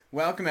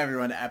Welcome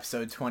everyone to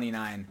episode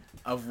 29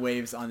 of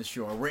Waves on the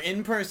Shore. We're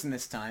in person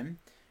this time.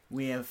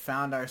 We have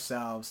found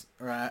ourselves,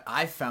 or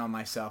I found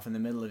myself in the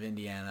middle of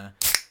Indiana,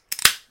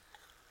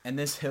 and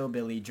this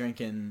hillbilly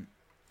drinking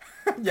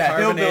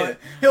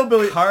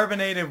hillbilly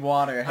carbonated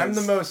water. I'm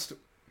the most,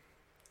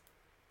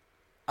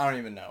 I don't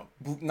even know,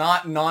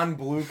 not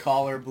non-blue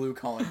collar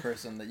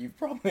person that you've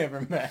probably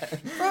ever met.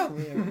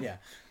 Probably, yeah.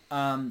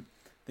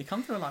 They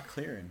come through a lot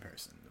clearer in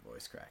person, the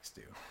voice cracks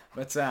do.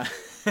 But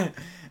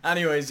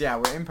anyways, yeah,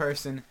 we're in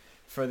person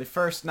for the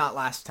first, not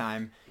last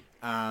time.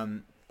 I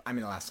mean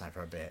the last time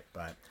for a bit,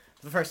 but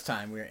for the first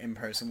time we're in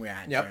person. We're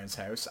at Jaren's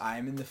house.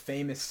 I'm in the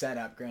famous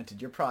setup.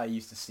 Granted, you're probably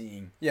used to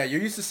seeing. Yeah,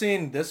 you're used to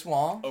seeing this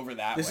wall over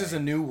that. This is a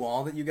new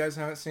wall that you guys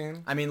haven't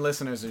seen. I mean,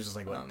 listeners are just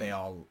like what they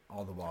all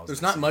the walls.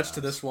 There's not much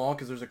to this wall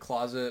because there's a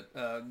closet,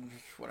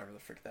 whatever the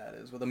frick that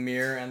is, with a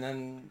mirror, and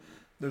then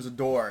there's a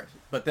door.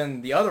 But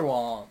then the other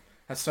wall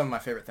has some of my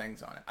favorite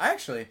things on it.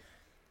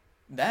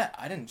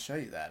 I didn't show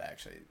you that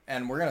actually,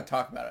 and we're gonna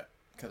talk about it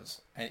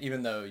because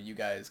even though you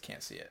guys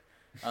can't see it,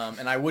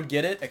 and I would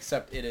get it,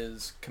 except it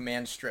is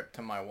command stripped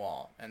to my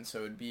wall, and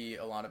so it'd be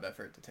a lot of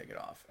effort to take it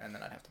off, and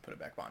then I'd have to put it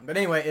back on. But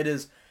anyway, it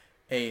is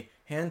a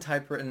hand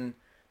typewritten.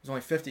 There's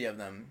only 50 of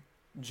them.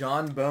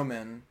 John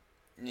Bowman.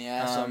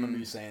 Yeah, so I'm gonna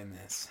be saying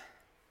this.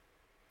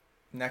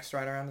 Next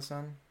Ride Around the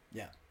Sun.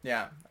 Yeah.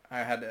 Yeah, I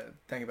had to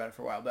think about it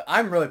for a while, but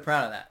I'm really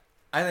proud of that.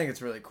 I think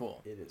it's really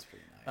cool. It is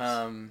pretty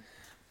nice.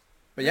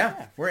 But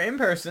yeah, we're in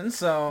person,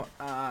 so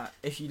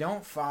if you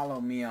don't follow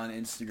me on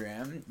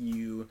Instagram,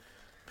 you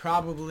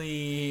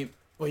probably,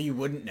 well, you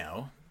wouldn't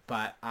know,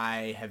 but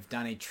I have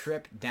done a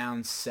trip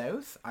down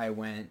south. I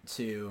went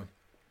to,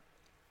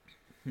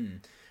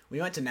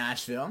 we went to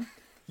Nashville.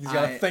 You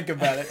gotta think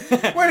about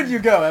it. Where did you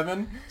go,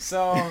 Evan?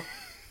 So,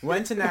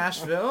 went to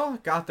Nashville,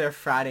 got there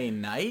Friday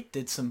night,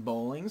 did some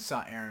bowling,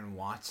 saw Aaron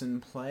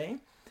Watson play.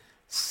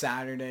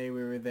 Saturday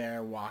we were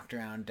there, walked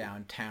around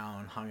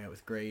downtown, hung out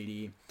with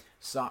Grady.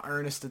 Saw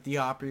Ernest at the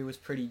Opry, was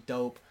pretty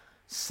dope.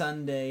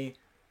 Sunday,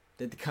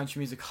 did the Country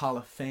Music Hall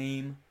of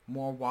Fame,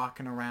 more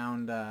walking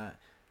around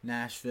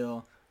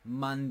Nashville.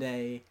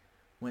 Monday,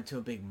 went to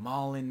a big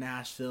mall in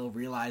Nashville,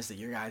 realized that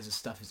your guys'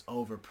 stuff is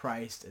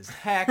overpriced as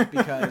heck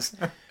because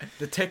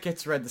the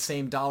tickets were at the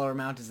same dollar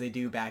amount as they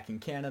do back in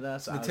Canada.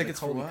 So the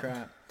tickets like, for holy what?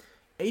 Crap.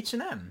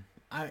 H&M.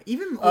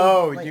 Even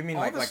you mean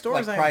like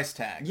stores price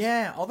tags?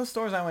 Yeah, all the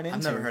stores I went into.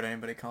 I've never heard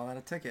anybody call that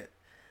a ticket.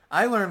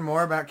 I learn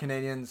more about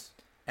Canadians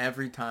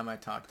every time I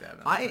talk to Evan.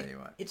 I'll tell you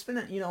what. It's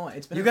been,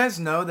 You guys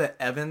know that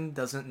Evan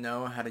doesn't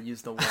know how to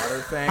use the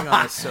water thing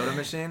on a soda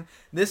machine?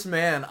 This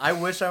man, I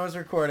wish I was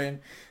recording.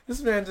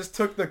 This man just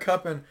took the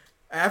cup and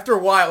after a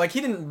while, like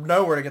he didn't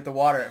know where to get the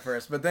water at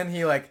first, but then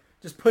he like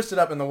just pushed it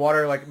up and the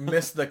water like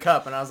missed the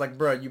cup and I was like,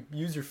 bro, you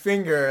use your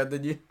finger,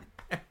 then you...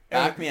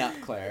 Back me up,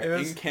 Claire.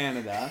 In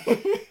Canada,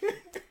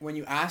 when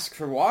you ask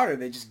for water,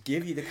 they just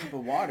give you the cup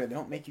of water. They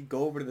don't make you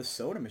go over to the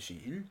soda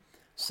machine,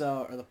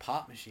 or the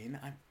pop machine.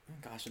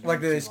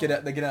 Like they just get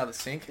out of the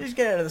sink. They just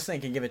get out of the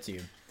sink and give it to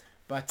you.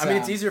 But I mean,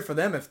 it's easier for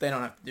them if they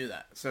don't have to do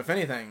that. So if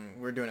anything,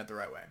 we're doing it the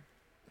right way.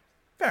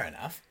 Fair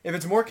enough. If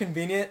it's more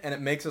convenient and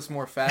it makes us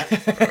more fat,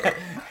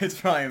 it's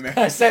probably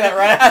American. I say that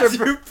right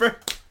after.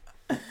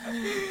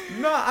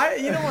 No,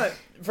 you know what?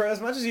 For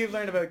as much as you've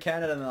learned about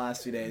Canada in the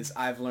last few days,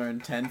 I've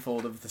learned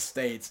tenfold of the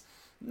States.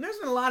 There's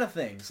been a lot of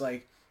things.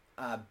 Like,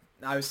 I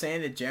was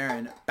saying to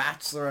Jaren,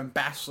 bachelor and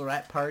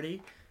bachelorette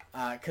party,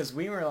 because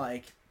we were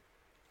like,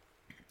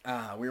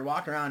 we were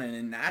walking around and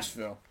in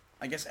Nashville,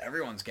 I guess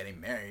everyone's getting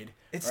married.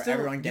 It's still,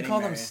 everyone getting you call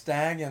married. Them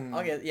stag and...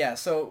 Yeah,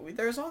 so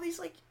there's all these,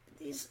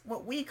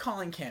 what we call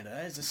in Canada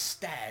is a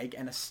stag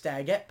and a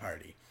stagette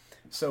party.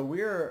 So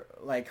we were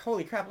like,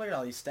 holy crap, look at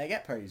all these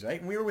stagette parties, right?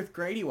 And we were with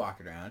Grady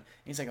walking around, and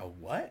he's like, a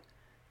what?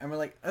 And we're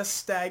like, a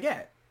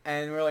stagette.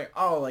 And we're like,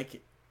 oh,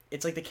 like,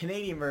 it's like the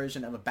Canadian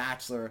version of a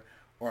bachelor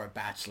or a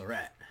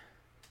bachelorette.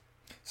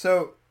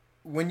 So,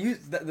 when you,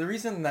 the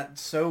reason that's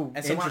so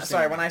and so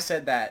interesting... when I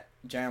said that,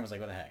 Jaren was like,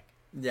 what the heck?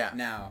 Yeah.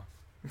 Now.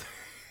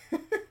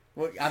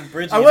 Well, I'm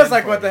bridging. I was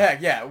like, what the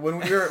heck? Yeah, when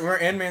we were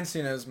in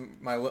Mancina's,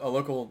 a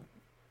local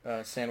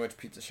sandwich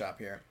pizza shop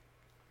here.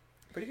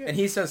 Pretty good. And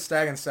he says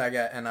stag and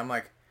stagette, and I'm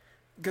like,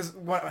 because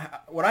what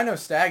I know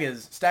stag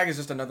is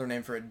just another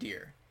name for a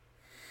deer.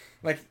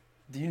 Like,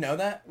 do you know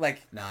that?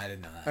 Like, no, I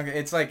didn't know that. Okay,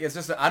 it's like, it's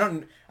just,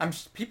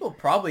 people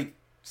probably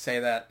say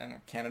that in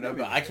Canada,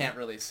 but I can't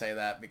really say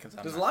that because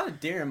there's a lot of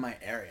deer in my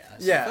area.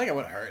 So yeah. I feel like I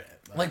would have heard it.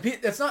 But... Like,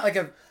 it's not like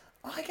a...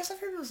 Oh, I guess I've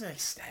heard people say like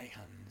stag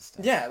hunting and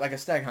stuff. Yeah, like a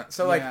stag hunt.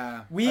 So like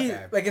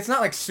like it's not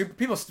like super.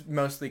 People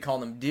mostly call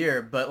them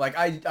deer, but like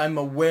I'm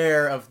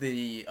aware of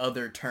the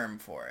other term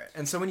for it.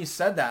 And so when you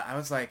said that, I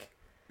was like,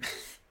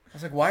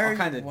 why are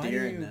kind you of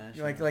deer in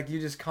that? Like you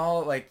just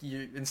call it like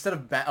you instead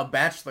of a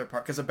bachelor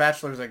part, because a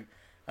bachelor is like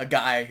a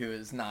guy who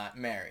is not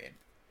married.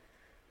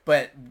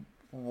 But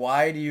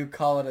why do you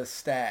call it a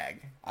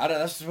stag? I don't know.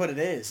 That's just what it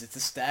is. It's a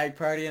stag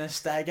party and a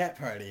stagette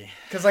party.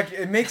 Because like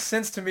it makes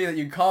sense to me that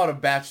you call it a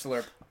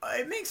bachelor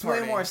It makes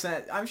Party. way more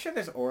sense. I'm sure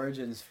there's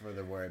origins for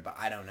the word, but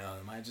I don't know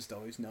them. I just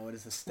always know it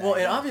as a stag. Well,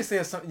 it obviously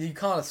has some. You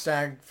call it a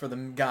stag for the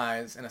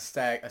guys, and a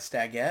stagette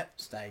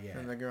stag,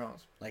 for the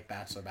girls. like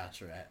bachelor,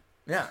 bachelorette.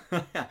 Yeah,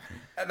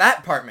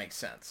 that part makes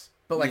sense.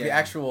 But like the Yeah.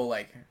 actual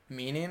like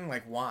meaning,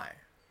 like why?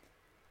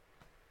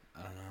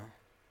 I don't know.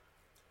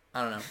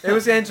 I don't know. It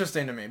was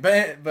interesting to me.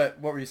 But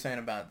what were you saying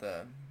about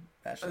the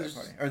bachelor Just-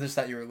 party, or just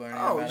that you were learning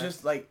Oh, about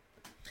just like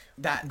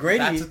that. Grady-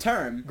 That's a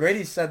term. it?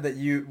 Grady said that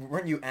you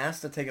weren't you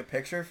asked to take a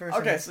picture for. Okay,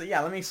 something? so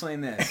yeah, let me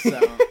explain this.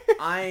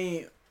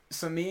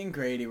 So me and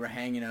Grady were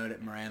hanging out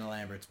at Miranda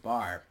Lambert's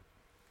bar.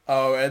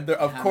 Oh, and there,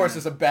 of Having course, a-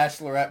 there's a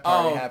bachelorette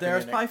party happening. there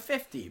was probably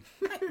 50.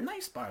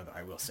 Nice bar though,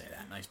 I will say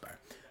that. Nice bar.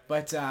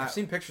 But I've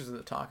seen pictures of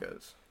the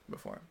tacos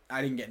before.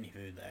 I didn't get any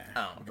food there.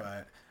 Oh,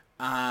 okay.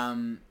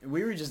 But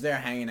we were just there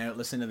hanging out,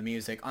 listening to the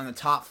music on the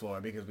top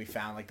floor because we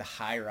found like the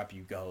higher up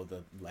you go,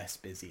 the less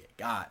busy it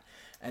got.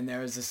 And there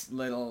was this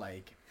little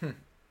like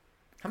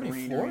How many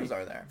greenery. floors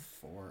are there?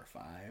 4 or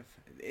 5.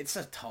 It's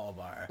a tall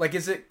bar. Like,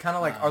 is it kind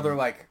of like, are there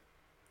like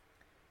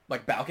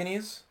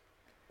balconies?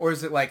 Or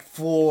is it like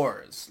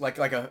floors? Like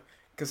a,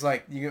 cause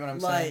like, you get what I'm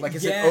saying? Like,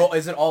 Like, yeah,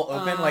 is it all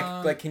open?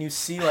 Like, can you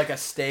see like a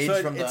stage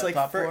so from the it's like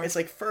top floor? it's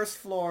like first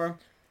floor,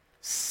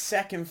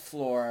 second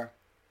floor,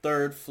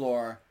 third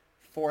floor,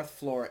 fourth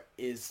floor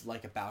is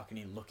like a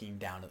balcony looking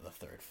down at the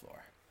third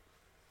floor.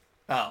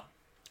 Oh.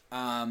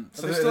 So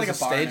So there's still like a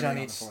bar stage and on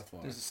everything each, the fourth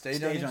floor. there's a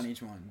stage on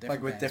each? one.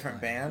 Like with different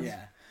playing. bands?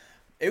 Yeah.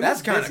 It That's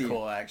was kind of busy.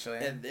 cool, actually.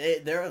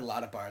 There were a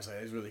lot of bars there.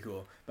 It was really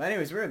cool. But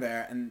anyways, we were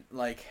there, and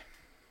like,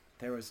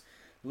 there was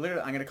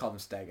literally, I'm gonna call them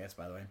stagettes,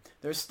 by the way.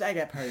 There was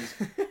stagette parties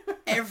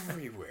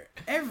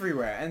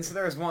everywhere. And so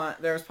there was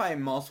probably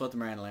multiple at the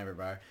Miranda Lambert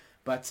bar.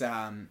 But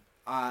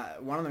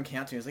one of them came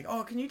up to me and was like,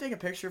 "Oh, can you take a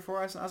picture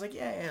for us?" And I was like,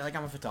 "Yeah, like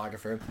I'm a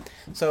photographer."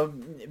 So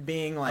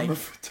being like, I'm a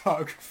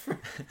photographer.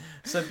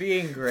 so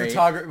being great.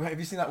 Have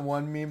you seen that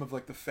one meme of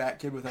like the fat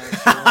kid without a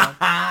shirt on?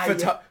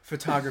 Yeah.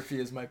 Photography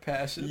is my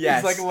passion.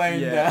 Yes, He's like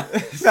laying yeah.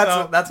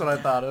 down. That's what I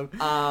thought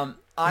of.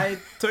 I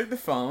took the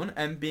phone,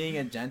 and being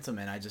a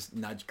gentleman, I just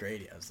nudged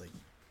Grady. I was like,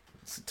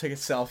 took a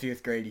selfie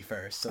with Grady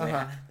first.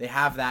 So they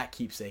have that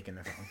keepsake in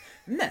their phone.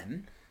 And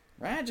then,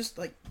 right, I just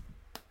like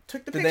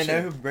took the Did picture.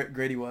 they know who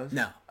Grady was?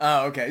 No.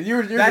 Oh, okay.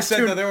 You're That's just it,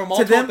 two, though. There were to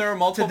multiple- them, there were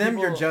multiple To them,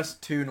 people- you're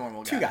just two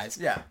normal guys. Two guys.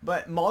 Yeah.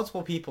 But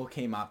multiple people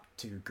came up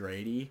to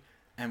Grady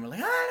and were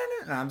like, ah,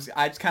 no. And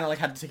I just kind of like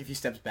had to take a few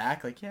steps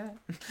back, like, yeah.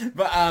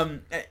 But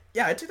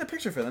yeah, I took the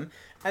picture for them,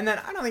 and then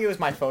I don't think it was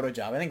my photo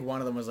job. I think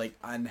one of them was like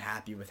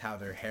unhappy with how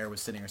their hair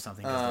was sitting or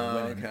something because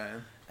they're women, Okay.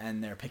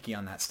 and they're picky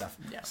on that stuff.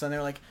 Yeah. So they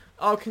were like,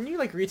 oh, can you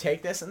like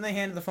retake this? And they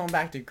handed the phone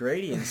back to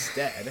Grady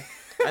instead,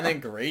 and then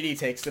Grady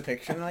takes the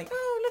picture and they're like,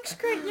 oh, it looks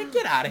great. You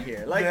get out of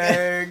here, like,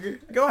 Dang.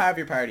 go have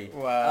your party.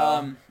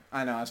 Wow.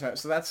 I know. That's right.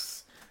 So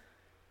that's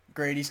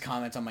Grady's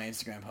comments on my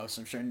Instagram post.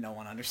 I'm sure no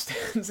one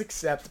understands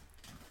except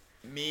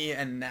me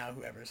and now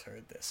whoever's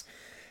heard this.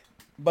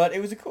 But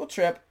it was a cool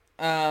trip.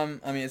 I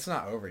mean, it's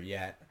not over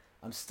yet.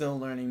 I'm still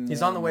learning.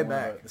 He's more on the and way more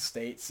back. about the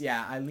States.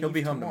 Yeah, I leave. He'll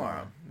be home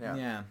tomorrow. tomorrow.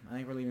 Yeah. I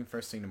think we're leaving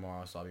first thing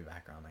tomorrow, so I'll be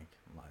back around like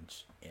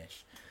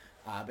lunch-ish.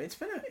 But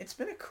it's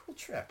been a cool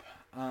trip.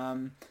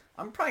 I'm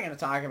probably gonna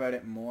talk about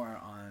it more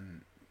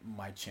on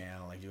my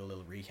channel, like do a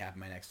little recap of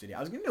my next video. I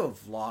was gonna do a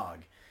vlog,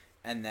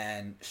 and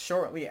then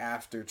shortly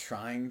after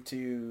trying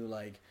to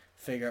like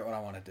figure out what I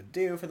wanted to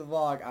do for the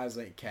vlog, I was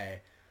like,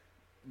 okay,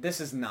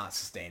 this is not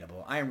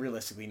sustainable. I am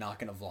realistically not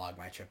gonna vlog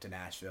my trip to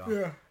Nashville.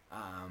 Yeah.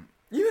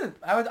 Even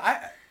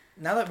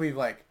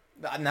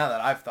Now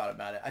that I've thought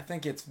about it, I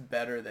think it's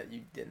better that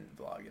you didn't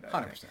vlog it.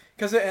 100%.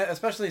 Because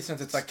especially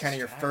since it's like kind of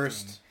your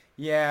first.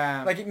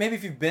 Yeah. Like maybe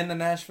if you've been to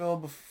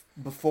Nashville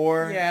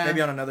before, Yeah.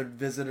 maybe on another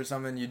visit or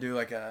something, you do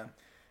like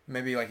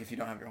maybe like if you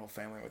don't have your whole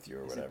family with you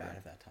or Is whatever. it bad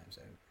if that time's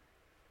out?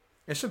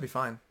 It should be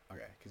fine.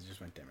 Okay, because it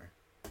just went dimmer.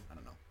 I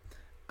don't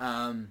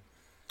know.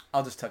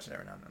 I'll just touch it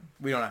every now and then.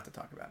 We don't have to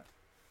talk about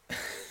it.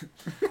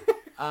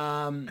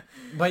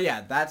 But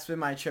yeah, that's been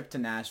my trip to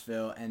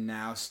Nashville, and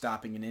now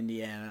stopping in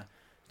Indiana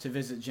to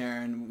visit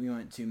Jaren. We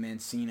went to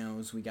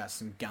Mancino's. We got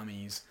some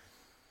gummies.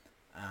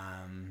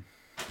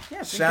 Yeah,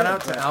 it's been Shout good,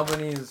 out to but-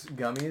 Albany's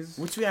Gummies.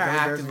 which we are Gummy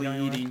Bears and actively Gummy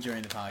Worms. eating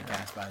during the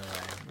podcast, by the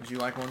way. Would you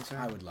like one, sir?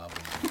 I would love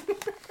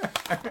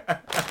one.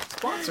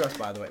 Sponsor us,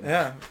 by the way.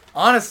 Yeah.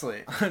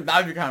 Honestly.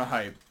 That'd be kind of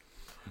hype.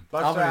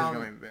 But Albany's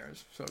Gummy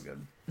Bears. So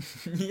good.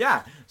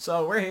 yeah,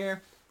 so we're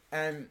here,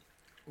 and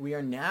we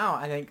are now,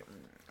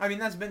 I mean,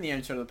 that's been the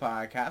intro to the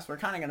podcast. We're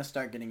kind of going to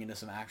start getting into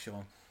some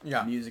actual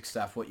Yeah. music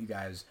stuff, what you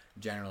guys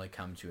generally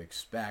come to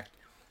expect.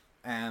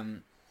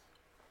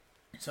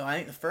 So I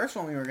think the first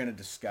one we were going to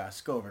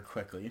discuss, go over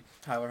quickly.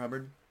 Tyler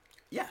Hubbard.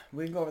 Yeah,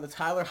 we can go over the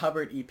Tyler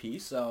Hubbard EP.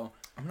 So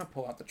I'm going to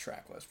pull out the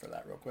track list for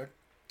that real quick.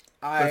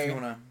 If you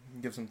want to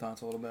give some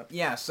thoughts a little bit.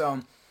 Yeah, so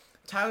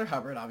Tyler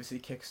Hubbard obviously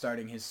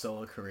kickstarting his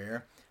solo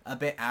career a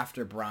bit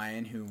after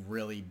Brian, who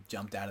really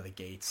jumped out of the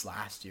gates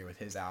last year with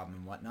his album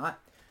and whatnot.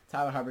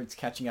 Tyler Hubbard's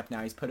catching up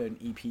now. He's put out an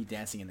EP,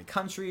 Dancing in the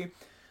Country.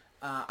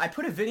 I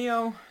put a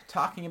video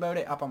talking about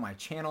it up on my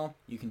channel.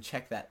 You can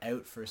check that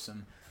out for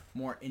some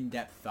more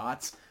in-depth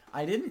thoughts.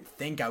 I didn't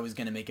think I was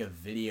going to make a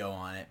video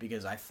on it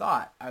because I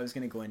thought I was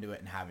going to go into it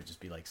and have it just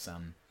be like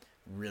some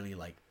really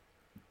like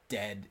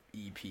dead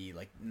EP,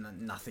 like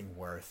nothing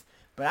worth.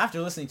 But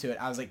after listening to it,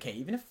 I was like, okay,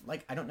 even if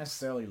like I don't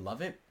necessarily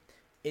love it,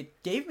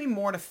 it gave me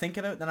more to think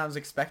about than I was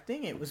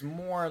expecting. It was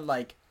more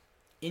like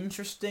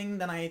interesting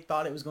than I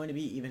thought it was going to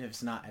be, even if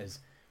it's not as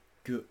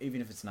good,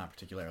 even if it's not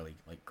particularly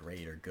like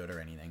great or good or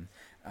anything.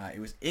 It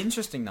was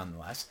interesting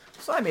nonetheless.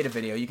 So I made a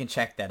video. You can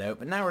check that out.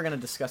 But now we're going to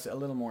discuss it a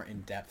little more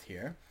in depth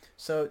here.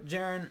 So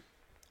Jaron,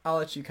 I'll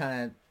let you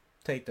kind of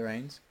take the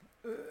reins.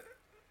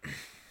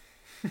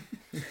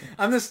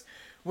 I'm just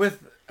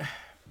with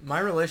my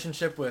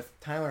relationship with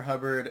Tyler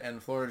Hubbard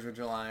and Florida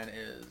Georgia Line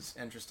is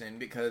interesting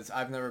because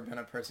I've never been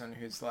a person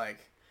who's like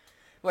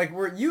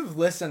where you've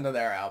listened to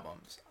their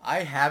albums.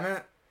 I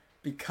haven't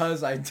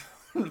because I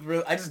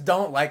just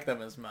don't like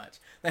them as much.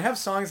 They have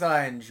songs that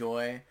I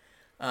enjoy.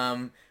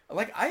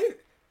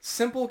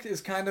 Simple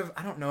is kind of,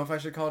 I don't know if I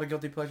should call it a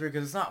guilty pleasure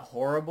because it's not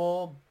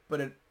horrible, but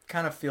it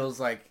kind of feels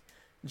like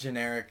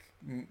generic,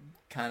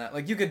 kind of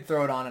like you could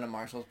throw it on in a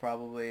Marshalls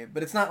probably,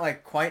 but it's not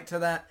like quite to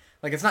that.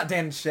 Like it's not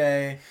Dan and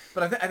Shay,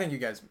 but I think you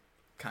guys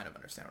kind of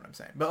understand what I'm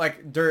saying. But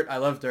like Dirt, I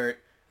love Dirt.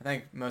 I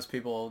think most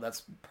people,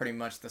 that's pretty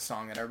much the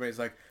song that everybody's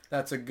like,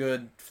 that's a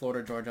good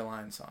Florida Georgia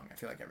Line song. I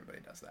feel like everybody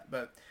does that.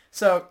 But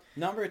so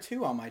number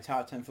 2 on my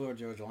top 10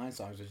 Florida GeorgiaLine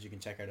songs, which you can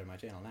check out on my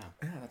channel now.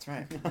 Yeah, that's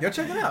right. Go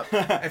check it out.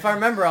 If I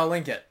remember, I'll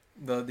link it.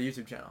 The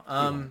YouTube channel.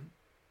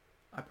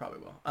 I probably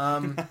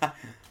will.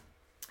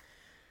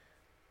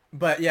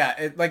 But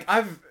yeah,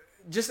 I've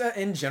just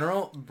in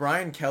general,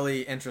 Brian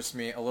Kelly interests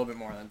me a little bit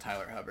more than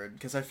Tyler Hubbard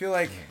because I feel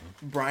like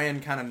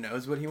Brian kind of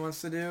knows what he wants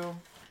to do,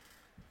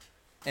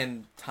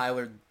 and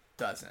Tyler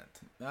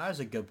doesn't. That was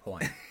a good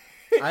point.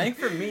 I think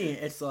for me,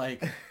 it's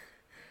like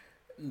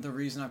the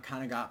reason I've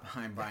kind of got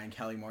behind Brian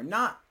Kelly more.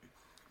 Not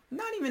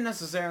even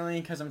necessarily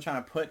because I'm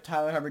trying to put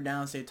Tyler Hubbard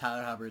down and say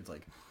Tyler Hubbard's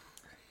like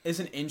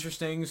isn't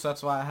interesting, so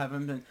that's why I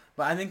haven't been.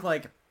 But I think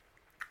like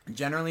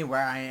generally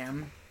where I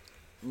am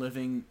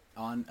living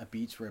on a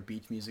beach where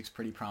beach music's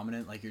pretty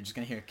prominent, like you're just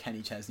gonna hear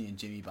Kenny Chesney and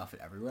Jimmy Buffett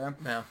everywhere.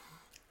 Yeah.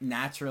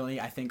 Naturally,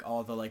 I think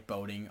all the like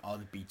boating, all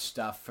the beach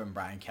stuff from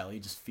Brian Kelly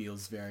just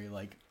feels very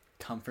like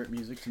comfort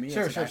music to me.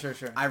 Sure.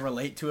 I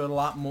relate to it a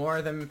lot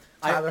more than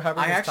Tyler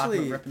Hubbard. I actually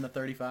talking about ripping the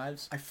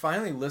 35s. I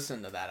finally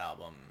listened to that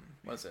album.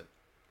 Was it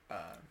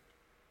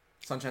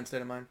Sunshine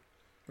State of Mind?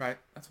 Right?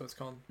 That's what it's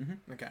called?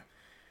 Mm-hmm. Okay.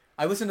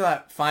 I listened to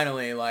that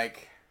finally,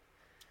 like,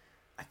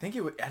 I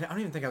don't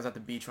even think I was at the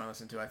beach when I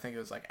listened to it. I think it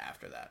was, like,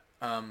 after that,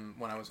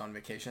 when I was on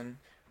vacation.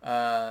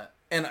 And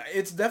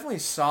it's definitely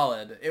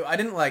solid. I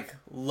didn't, like,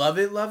 love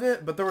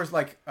it, but there was,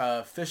 like,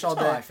 Fish All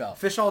Day. That's how I felt.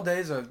 Fish All Day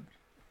is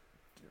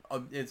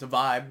it's a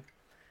vibe.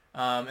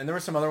 And there were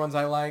some other ones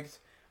I liked.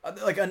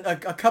 Like,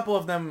 a couple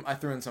of them I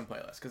threw in some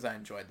playlists because I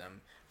enjoyed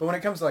them. But when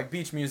it comes to, like,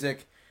 beach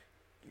music,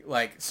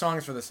 like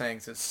Songs for the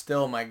Saints is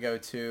still my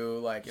go-to.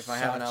 Like if I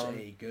have an album,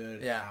 such a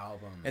good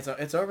album.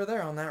 It's over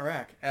there on that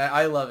rack.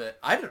 I love it.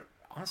 I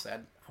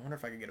wonder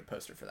if I could get a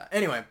poster for that.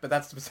 Anyway, but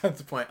that's besides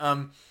the point.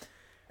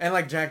 And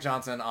like Jack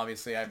Johnson,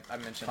 obviously I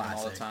mention him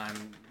all the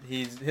time.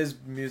 His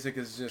music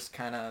is just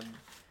kind of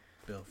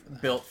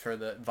built for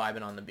the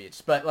vibing on the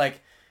beach. But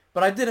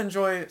I did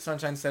enjoy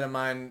Sunshine State of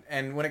Mind.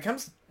 And when it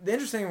comes, the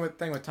interesting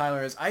thing with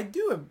Tyler is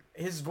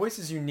his voice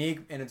is unique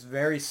and it's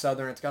very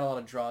southern. It's got a lot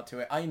of draw to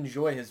it. I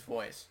enjoy his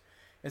voice.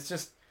 It's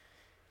just,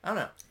 I don't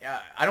know. Yeah,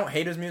 I don't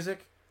hate his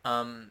music,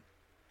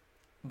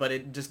 but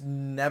it just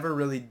never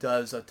really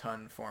does a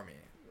ton for me.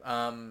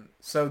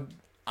 So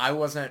I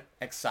wasn't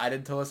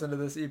excited to listen to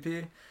this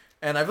EP.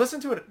 And I've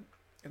listened to it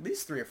at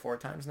least 3 or 4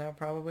 times now,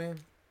 probably.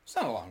 It's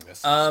not a long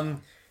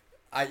distance.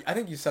 I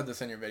think you said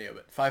this in your video,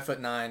 but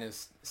 5'9"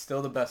 is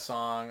still the best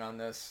song on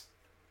this.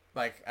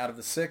 Like, out of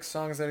the 6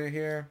 songs that are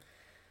here,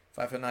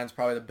 5'9" is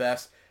probably the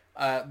best.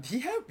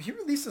 He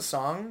released a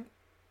song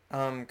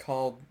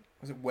called,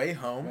 was it Way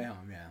Home? Way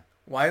Home, yeah.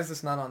 Why is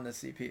this not on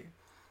this EP?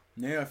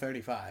 Neo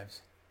 35s.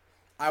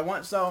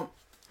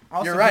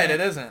 You're right, it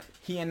isn't.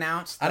 He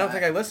announced that, I don't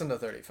think I listened to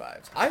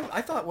 35s.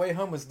 I thought Way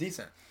Home was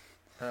decent.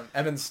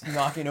 Evan's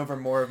knocking over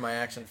more of my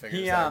action figures.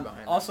 He behind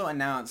also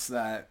announced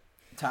that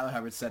Tyler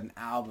Hubbard said an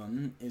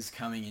album is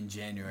coming in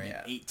January,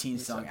 Yeah, an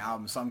 18-song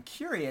album. So I'm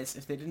curious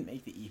if they didn't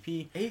make the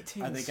EP,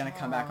 18 are they going to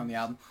come songs. back on the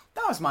album?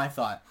 That was my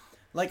thought.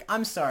 Like,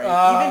 I'm sorry.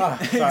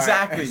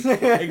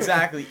 Sorry.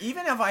 Exactly.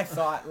 Even if I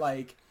thought,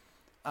 like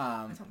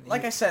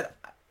I said,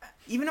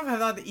 even if I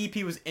thought the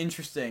EP was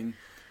interesting,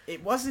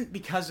 it wasn't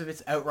because of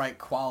its outright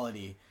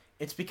quality.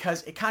 It's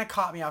because it kind of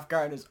caught me off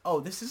guard as,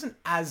 this isn't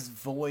as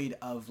void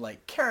of,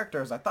 like,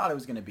 character as I thought it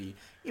was going to be.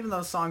 Even though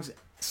the songs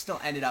still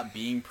ended up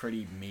being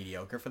pretty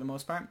mediocre for the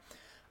most part.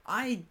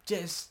 I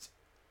just,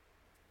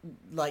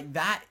 like,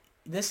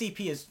 this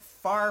EP is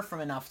far from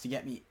enough to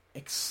get me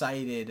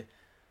excited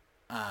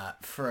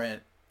for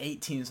an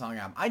 18-song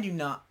album. I do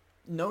not,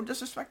 no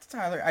disrespect to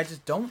Tyler, I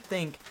just don't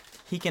think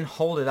he can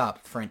hold it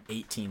up for an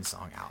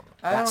 18-song album.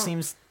 That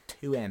seems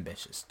too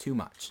ambitious, too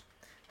much.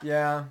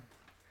 Yeah.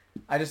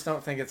 I just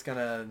don't think it's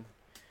gonna.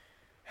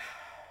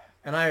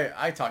 And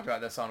I talked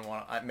about this on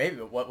one, maybe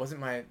what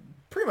wasn't my,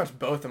 pretty much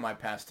both of my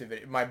past two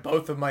videos,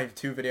 both of my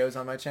two videos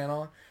on my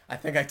channel. I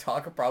think I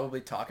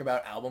probably talk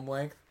about album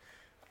length,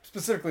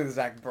 specifically the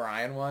Zach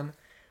Bryan one,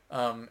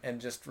 and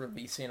just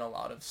releasing a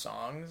lot of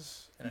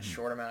songs in a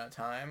short amount of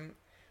time.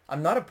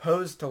 I'm not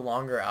opposed to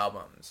longer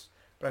albums,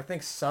 but I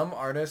think some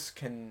artists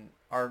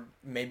are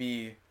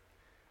maybe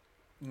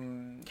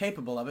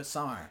capable of it.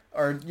 Some are.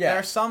 Or There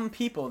are some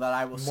people that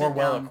I will more sit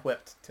well down,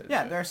 equipped to.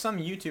 Yeah, do it. there are some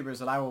YouTubers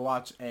that I will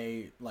watch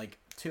a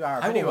 2-hour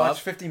I video will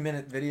watch of,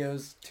 50-minute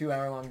videos,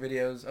 2-hour-long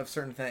videos of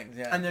certain things.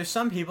 Yeah. and there's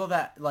some people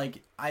that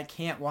I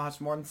can't watch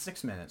more than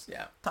 6 minutes.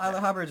 Yeah. Tyler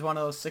Hubbard's one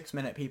of those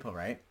 6-minute people,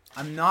 right?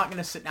 I'm not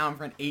gonna sit down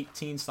for an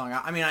 18-song.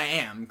 I mean, I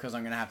am because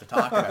I'm gonna have to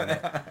talk about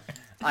it.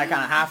 I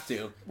kind of have to.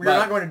 You're but-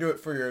 not going to do it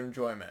for your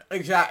enjoyment.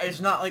 Exactly. It's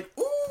not like,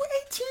 ooh,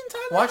 18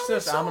 Tyler Watch Hubbard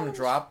this album songs.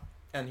 drop,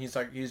 and he's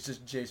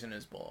just Jason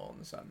Isbell all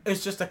of a sudden.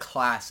 It's just a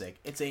classic.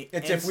 It's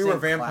If we were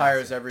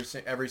vampires,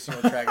 classic. every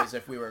single track is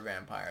If We Were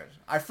Vampires.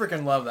 I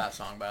freaking love that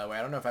song, by the way.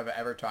 I don't know if I've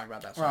ever talked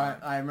about that song. Right.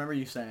 I remember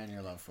you saying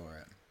your love for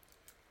it.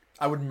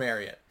 I would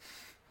marry it.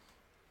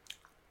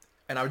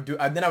 And I would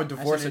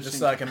divorce it just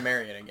so I can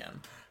marry it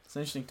again. It's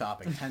an interesting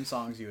topic. 10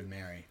 songs you would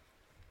marry.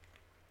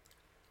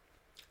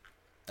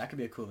 That could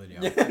be a cool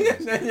video.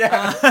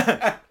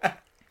 Yeah.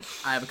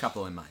 I have a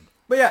couple in mind.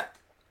 But yeah,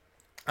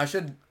 I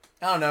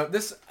don't know,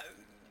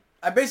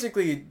 I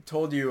basically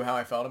told you how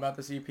I felt about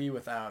this EP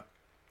without,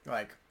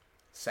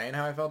 saying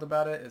how I felt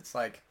about it. It's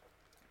like,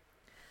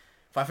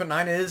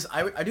 5'9" is,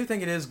 I do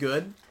think it is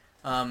good,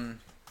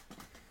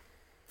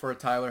 for a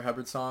Tyler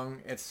Hubbard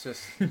song. It's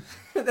just,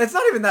 it's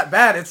not even that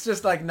bad. It's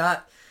just,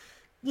 not,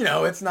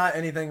 it's not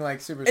anything,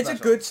 super It's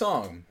special. a good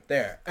song.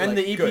 There. And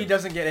the EP good.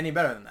 doesn't get any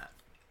better than that.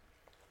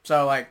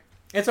 So,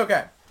 it's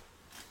okay.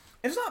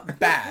 It's not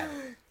bad.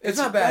 It's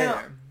not bad well,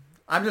 either.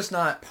 I'm just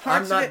not.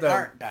 Parts I'm not of it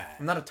aren't bad.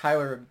 I'm not a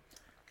Tyler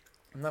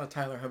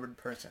Hubbard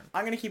person.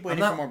 I'm gonna keep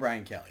waiting for more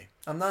Brian Kelly.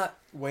 I'm not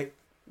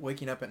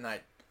waking up at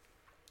night.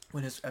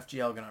 When is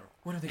FGL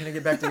when are they gonna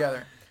get back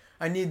together?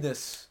 I need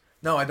this.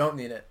 No, I don't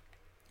need it.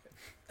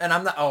 And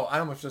I'm not. Oh, I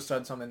almost just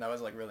said something that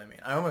was really mean.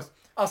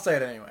 I'll say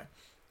it anyway.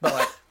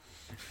 But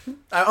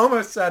I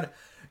almost said.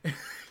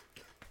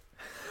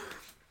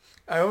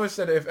 I almost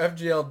said if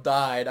FGL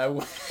died, I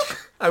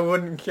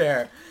wouldn't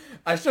care.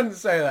 I shouldn't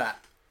say that.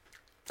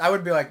 I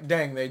would be like,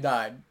 dang, they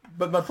died.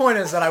 But my point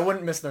is that I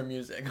wouldn't miss their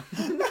music.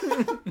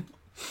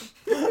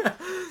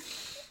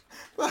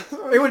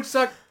 It would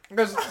suck,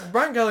 because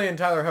Brian Kelly and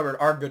Tyler Hubbard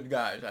are good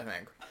guys, I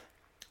think.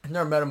 I've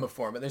never met them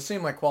before, but they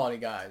seem like quality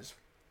guys.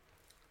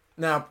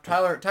 Now,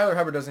 Tyler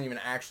Hubbard doesn't even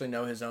actually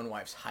know his own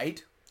wife's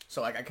height.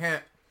 So, I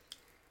can't,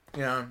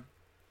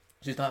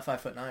 she's not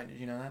 5'9". Did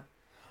you know that?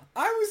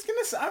 I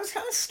was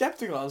kind of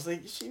skeptical. I was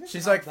like,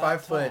 she's like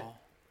 5 foot.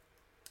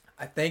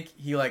 I think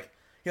he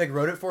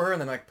wrote it for her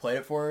and then played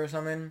it for her or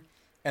something,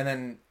 and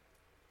then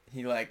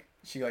she was like,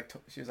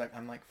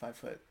 I'm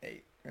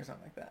 5'8" or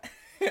something like that.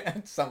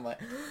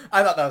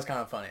 I thought that was kind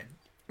of funny.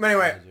 But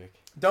anyway,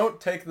 don't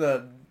take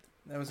that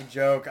was a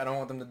joke. I don't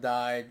want them to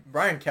die.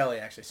 Brian Kelly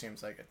actually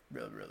seems like a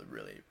really, really,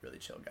 really, really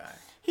chill guy.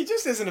 He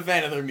just isn't a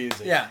fan of their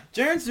music. Yeah.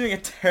 Jaren's doing a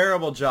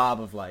terrible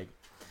job of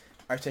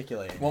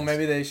articulating. Well,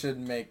 maybe they should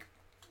make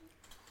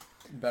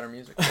better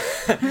music.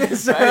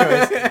 So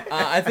anyways,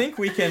 I think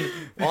we can,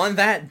 on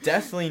that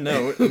deathly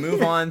note,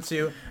 move on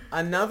to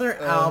another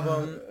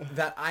album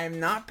that I'm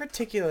not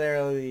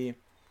particularly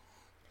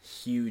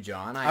huge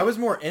on. I was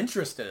more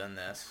interested in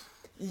this.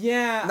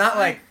 Yeah. Not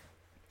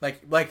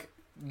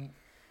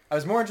I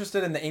was more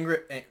interested in the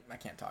I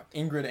can't talk.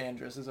 Ingrid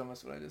Andress is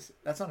almost what I just...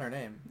 That's not her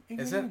name.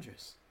 Is it?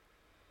 Andress.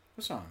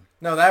 What's wrong?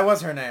 No, that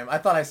was her name. I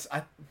thought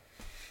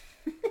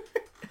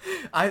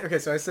okay,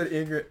 so I said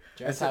Ingrid.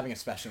 Jared's having a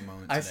special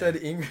moment today. I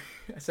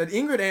said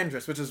Ingrid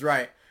Andress, which is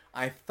right.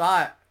 I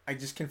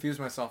just confused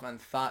myself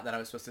and thought that I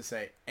was supposed to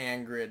say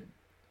Ingrid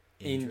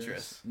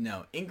Andress.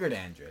 No, Ingrid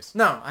Andress.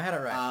 No, I had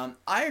it right.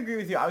 I agree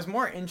with you. I was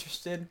more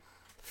interested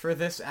for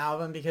this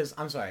album because,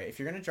 I'm sorry, if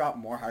you're going to drop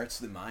More Hearts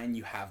Than Mine,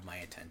 you have my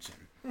attention.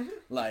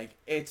 Mm-hmm.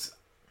 It's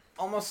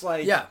almost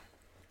like... Yeah.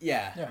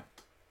 Yeah.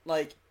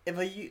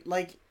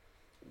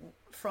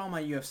 For all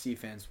my UFC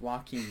fans,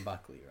 Joaquin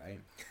Buckley, right?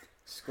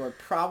 Scored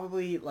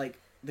probably,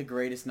 the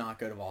greatest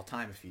knockout of all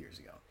time a few years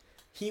ago.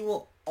 He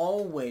will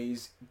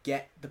always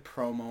get the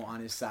promo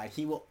on his side.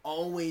 People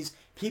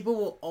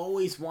will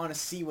always want to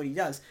see what he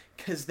does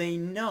because they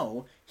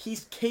know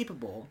he's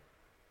capable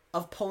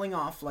of pulling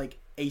off,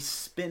 a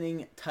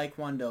spinning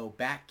taekwondo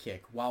back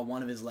kick while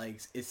one of his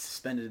legs is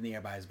suspended in the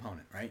air by his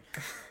opponent, right?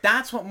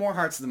 That's what More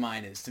Hearts Than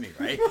Mine is to me,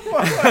 right?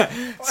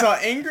 So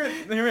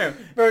Ingrid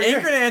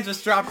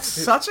Andress dropped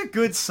such a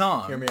good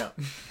song. Hear me out.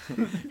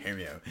 Hear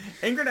me out.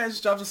 Ingrid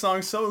Andress dropped a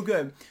song so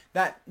good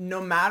that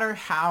no matter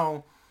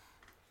how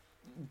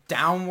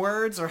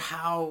downwards or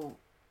how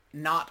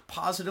not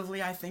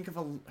positively I think of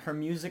her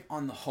music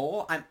on the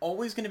whole, I'm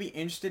always going to be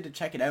interested to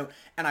check it out.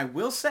 And I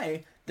will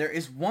say, there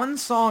is one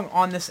song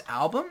on this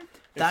album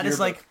that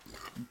is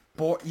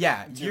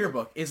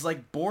Yearbook is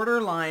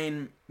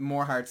borderline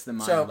More Hearts Than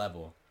Mine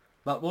level.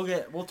 But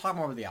we'll talk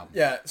more about the album.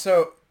 Yeah,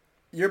 so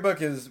Yearbook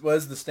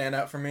was the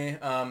standout for me.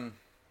 I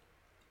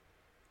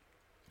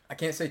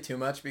can't say too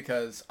much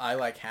because I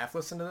like half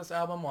listened to this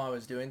album while I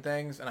was doing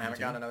things, and I haven't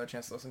gotten another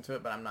chance to listen to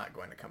it. But I'm not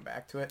going to come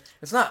back to it.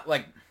 It's not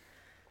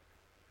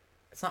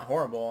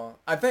horrible.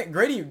 I think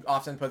Grady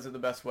often puts it the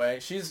best way.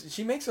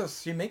 She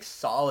makes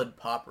solid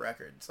pop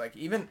records. Like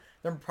even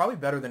they're probably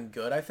better than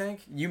good. I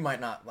think you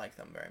might not like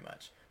them very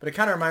much, but it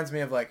kind of reminds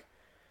me of like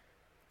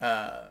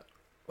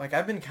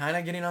I've been kind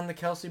of getting on the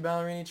Kelsey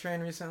Ballerini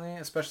train recently,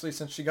 especially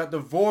since she got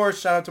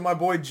divorced. Shout out to my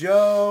boy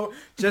Joe.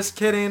 Just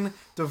kidding.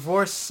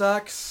 Divorce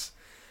sucks.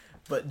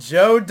 But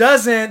Joe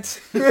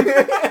doesn't.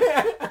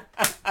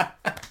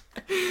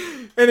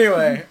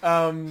 Anyway,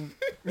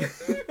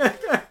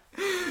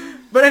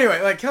 but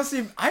anyway, like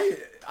Kelsey, I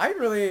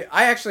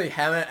actually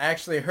haven't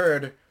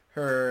heard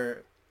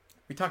her.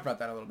 We talked about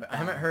that a little bit. I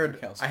haven't heard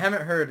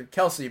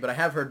Kelsey, but I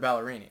have heard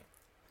Ballerini,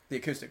 the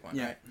acoustic one,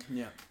 right?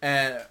 Yeah.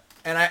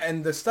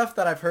 And the stuff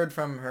that I've heard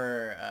from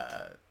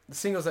her, the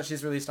singles that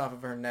she's released off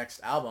of her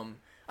next album,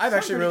 I've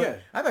actually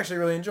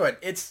really enjoyed.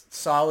 It's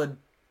solid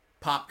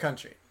pop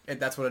country.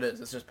 That's what it is.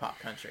 It's just pop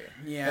country.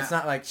 Yeah. It's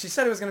not like she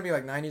said it was gonna be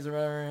like 90s or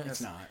whatever. It's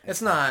not. It's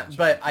not.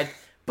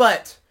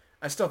 But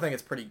I still think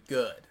it's pretty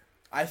good.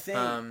 I think.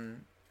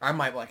 I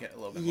might like it a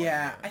little bit more.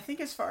 Yeah, I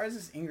think as far as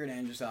this Ingrid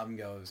Andress album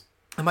goes,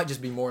 I might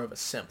just be more of a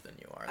simp than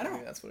you are.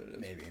 Maybe that's what it is.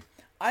 Maybe.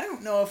 I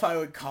don't know if I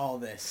would call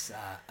this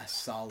a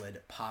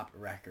solid pop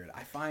record.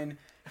 I find,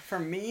 for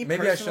me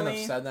maybe I shouldn't have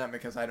personally, said that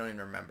because I don't even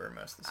remember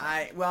most of the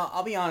songs.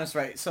 I'll be honest,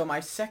 right? So my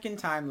second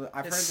time,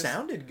 I've heard this. It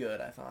sounded good,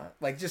 I thought.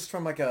 Like just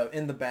from like a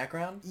in the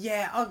background.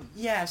 Yeah.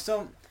 Yeah.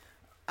 So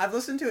I've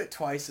listened to it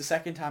twice. The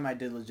second time I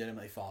did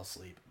legitimately fall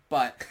asleep,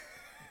 but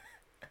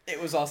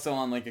it was also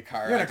on like a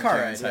car. You're in a car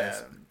ride, yeah.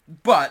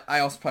 But I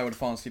also probably would have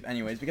fallen asleep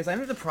anyways because I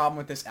think the problem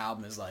with this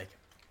album is like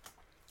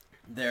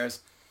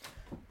there's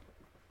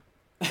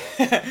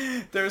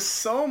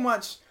so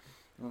much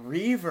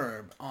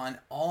reverb on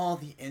all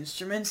the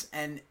instruments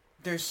and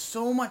there's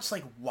so much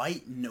like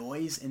white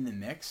noise in the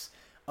mix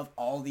of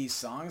all these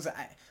songs.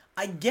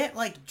 I get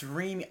like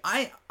dreamy.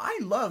 I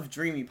love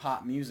dreamy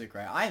pop music,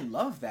 right? I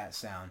love that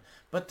sound.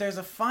 But there's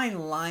a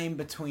fine line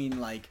between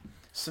like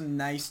some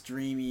nice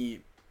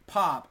dreamy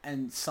pop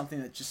and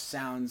something that just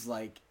sounds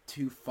like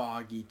too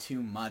foggy,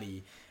 too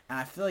muddy. And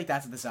I feel like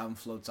that's what this album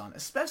floats on,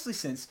 especially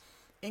since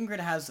Ingrid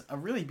has a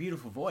really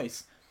beautiful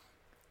voice.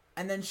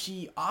 And then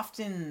she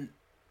often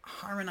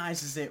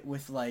harmonizes it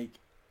with like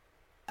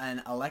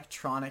an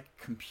electronic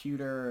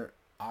computer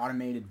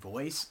automated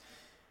voice.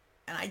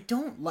 And I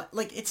don't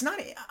like it's not,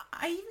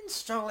 I even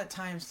struggle at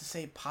times to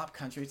say pop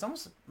country. It's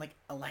almost like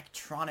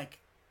electronic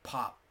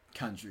pop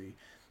country.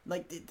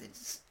 Like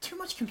it's too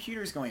much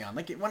computers going on.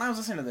 Like when I was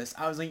listening to this,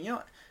 I was like, you know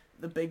what?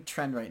 The big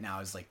trend right now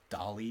is like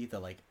Dolly, the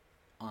like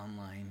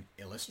online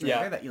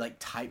illustrator that you like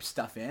type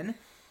stuff in.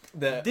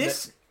 The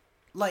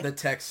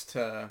text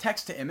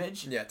to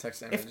image. Yeah, text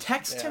to image. If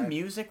text to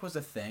music was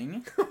a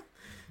thing,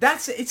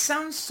 it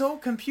sounds so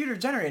computer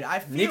generated. I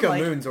feel Nico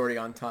like Moon's already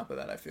on top of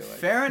that, I feel like.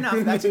 Fair enough.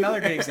 That's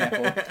another great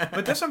example.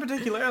 But this one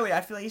particularly,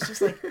 I feel like it's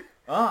just like,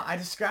 I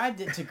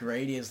described it to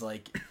Grady as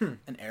like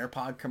an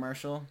AirPod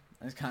commercial.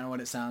 That's kind of what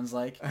it sounds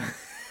like.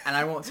 And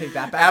I won't take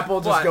that back.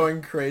 Apple just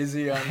going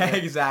crazy on that.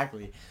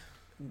 Exactly.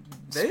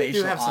 They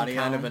Spatial do have audio.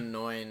 some kind of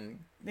annoying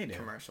They do.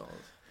 commercials.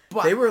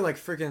 But they were like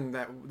freaking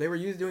that. They were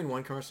doing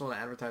one commercial to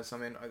advertise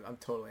something. I'm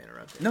totally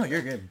interrupting. No,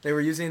 you're good. They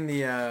were using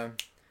the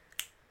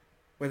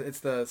it's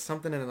the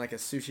something in like a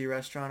sushi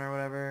restaurant or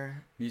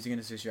whatever. Music in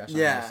a sushi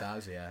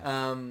restaurant.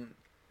 Yeah.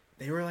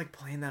 They were like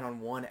playing that on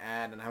one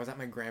ad, and I was at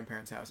my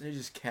grandparents' house, and it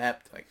just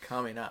kept like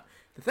coming up.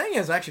 The thing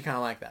is, I actually kind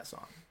of like that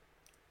song.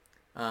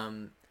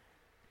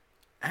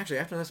 Actually,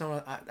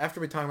 after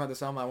we talk about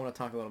this album, I want to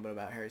talk a little bit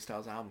about Harry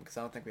Styles' album because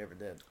I don't think we ever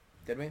did.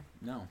 Did we?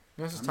 No.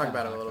 Let's just talk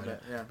about it a little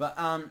bit. Yeah. But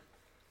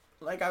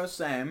like I was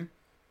saying,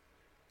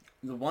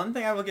 the one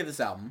thing I will give this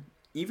album,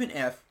 even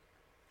if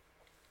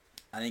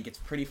I think it's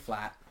pretty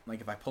flat,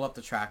 like if I pull up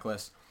the track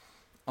list,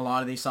 a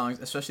lot of these songs,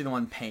 especially the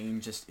one Pain,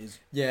 just is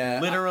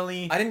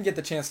literally. I didn't get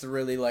the chance to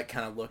really like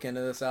kind of look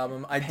into this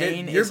album.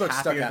 Pain is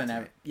happier than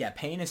ever. Yeah,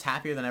 Pain is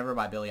Happier Than Ever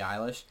by Billie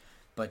Eilish,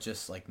 but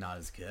just like not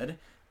as good.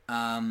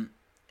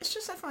 It's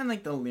just I find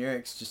like the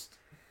lyrics just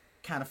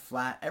kind of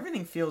flat.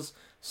 Everything feels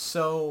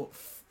so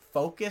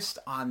focused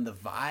on the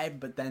vibe,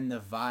 but then the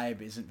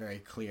vibe isn't very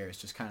clear. It's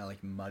just kind of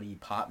like muddy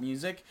pop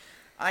music.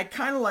 I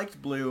kind of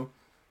liked Blue,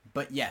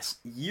 but yes,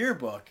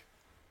 Yearbook.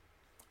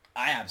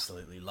 I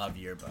absolutely love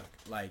Yearbook.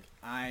 Like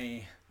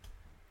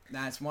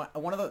that's one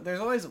of the. There's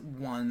always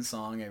one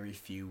song every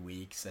few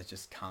weeks that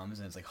just comes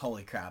and it's like,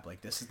 holy crap!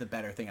 Like this is the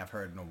better thing I've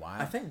heard in a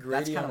while. I think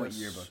Grady, that's kind of what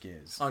Yearbook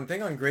is. On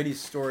Grady's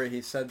story,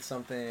 he said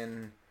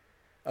something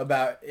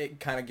about it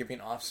kind of giving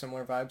off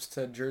similar vibes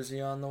to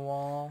Jersey on the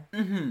Wall.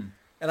 Mm-hmm.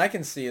 And I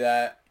can see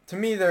that. To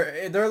me,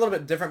 they're a little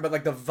bit different, but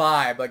like the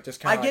vibe, like just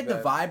kind of. I get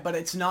the vibe, but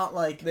it's not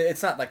like the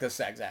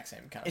exact same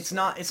kind of. It's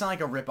not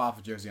like a rip off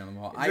of Jersey on the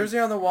Wall. Jersey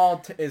on the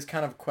Wall is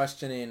kind of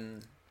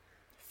questioning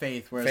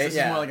faith, whereas this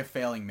is more like a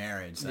failing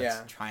marriage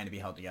that's trying to be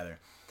held together.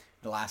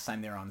 the last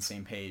time they were on the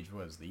same page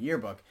was the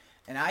Yearbook.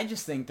 And I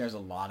just think there's a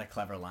lot of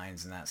clever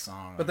lines in that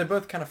song. But they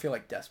both kind of feel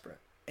like desperate.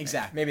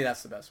 Exactly. Maybe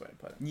that's the best way to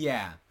put it.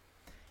 Yeah.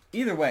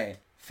 Either way,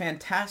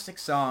 fantastic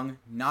song,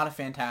 not a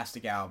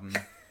fantastic album.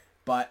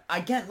 But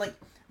again, like,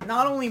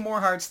 not only More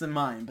Hearts Than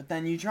Mine, but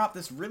then you drop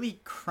this really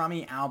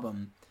crummy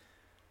album.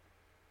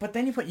 But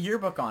then you put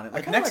Yearbook on it.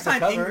 Like, next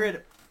time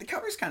Ingrid... The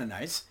cover's kind of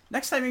nice.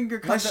 Next time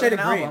Ingrid comes out with an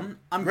album...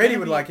 Grady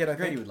would like it, I think.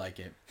 Grady would like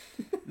it.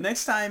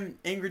 Next time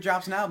Ingrid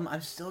drops an album,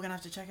 I'm still going to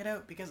have to check it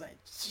out because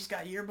she's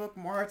got Yearbook,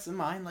 More Hearts Than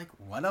Mine. Like,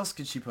 what else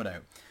could she put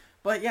out?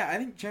 But yeah, I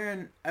think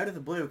Jaron, out of the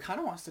blue, kind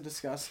of wants to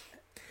discuss...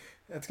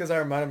 That's because I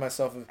reminded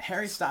myself of...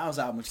 Harry Styles'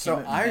 album, which came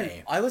out in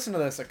May. I listened to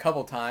this a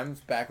couple times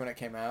back when it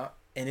came out,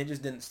 and it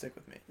just didn't stick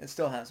with me. It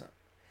still hasn't.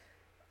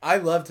 I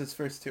loved his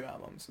first two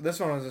albums. This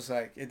one was just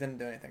like, it didn't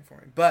do anything for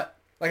me. But,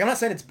 like, I'm not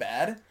saying it's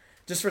bad.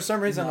 Just for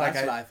some reason, No, like...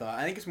 that's what I thought.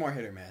 I think it's more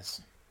hit or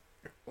miss.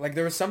 Like,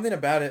 there was something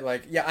about it,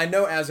 like... Yeah, I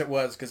know As It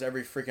Was, because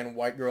every freaking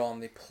white girl on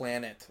the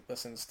planet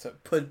listens to...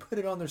 Put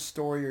it on their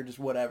story or just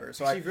whatever.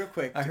 So Actually, real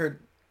quick. I heard...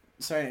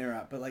 Sorry to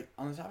interrupt, but, like,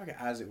 on the topic of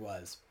As It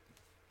Was,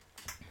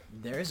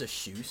 there is a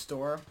shoe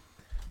store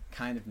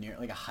kind of near...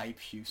 Like, a hype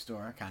shoe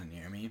store kind of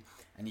near me.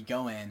 And you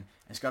go in, and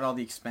it's got all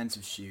the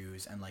expensive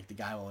shoes, and, like, the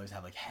guy will always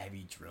have, like,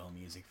 heavy drill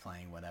music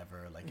playing,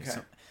 whatever. Like,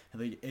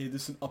 like, hey,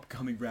 this is an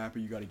upcoming rapper,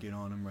 you gotta get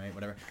on him, right?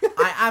 Whatever.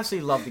 I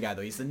absolutely love the guy,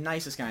 though. He's the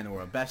nicest guy in the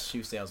world. Best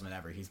shoe salesman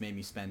ever. He's made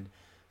me spend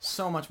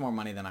so much more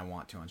money than I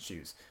want to on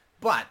shoes.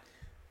 But,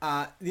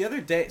 the other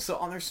day, so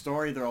on their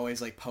story, they're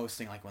always, like,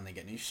 posting, like, when they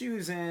get new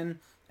shoes in,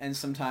 and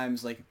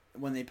sometimes, like,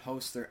 when they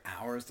post their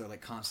hours, they're,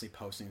 like, constantly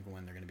posting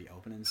when they're gonna be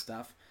open and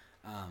stuff.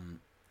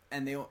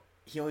 And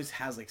he always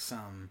has, like,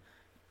 some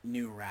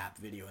new rap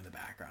video in the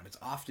background. It's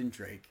often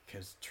Drake,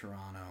 because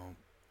Toronto,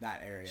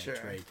 that area, sure.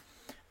 Drake.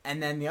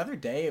 And then the other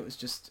day, it was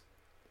just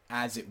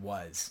As It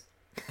Was.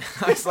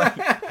 I was like,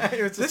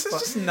 this is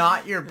just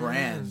not your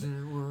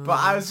brand. But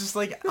I was just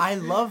like, I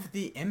love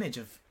the image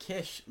of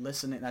Kish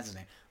listening, that's his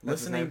name,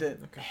 listening to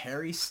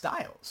Harry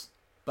Styles.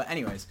 But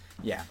anyways,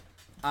 yeah.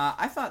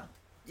 I thought,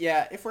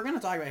 yeah, if we're going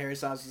to talk about Harry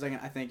Styles for a second,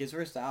 I think his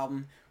first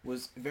album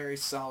was very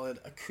solid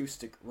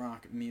acoustic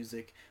rock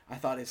music. I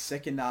thought his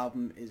second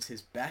album is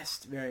his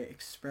best, very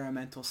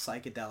experimental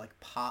psychedelic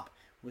pop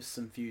with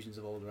some fusions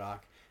of old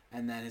rock.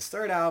 And then his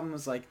third album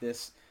was like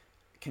this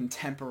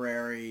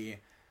contemporary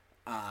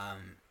pop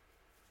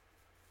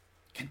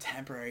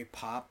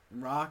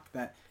rock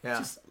that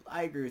just,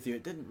 I agree with you,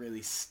 it didn't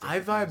really stick. I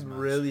vibe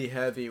really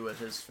heavy with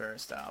his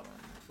first album,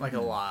 like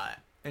a lot.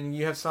 And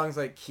you have songs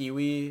like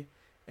Kiwi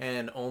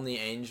and Only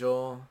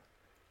Angel.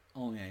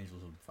 Only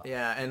Angels would be fun.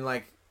 Yeah, and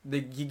like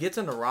he gets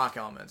into rock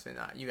elements, and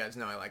you guys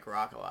know I like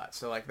rock a lot.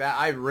 So like that,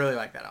 I really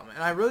like that album,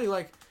 and I really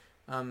like,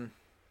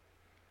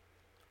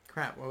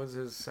 crap, what was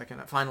his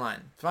second? Fine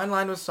Line. Fine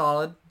Line was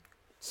solid.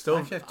 Still,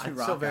 I have two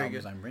rock still very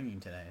albums good. I'm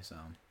bringing today, so.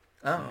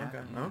 Oh, yeah,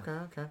 okay, yeah.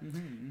 okay.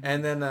 Mm-hmm.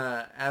 And then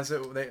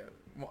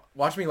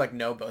watch me like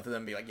know both of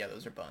them, and be like, yeah,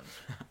 those are buns.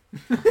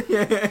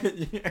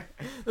 yeah,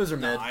 those are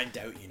mid. No, I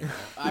doubt you know.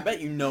 I bet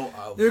you know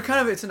of They're them.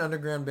 kind of, it's an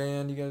underground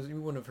band. You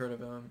wouldn't have heard of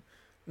them.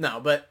 No,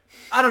 but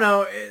I don't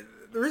know.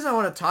 The reason I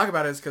want to talk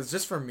about it is because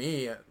just for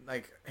me,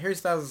 like, Harry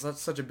Styles is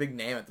such a big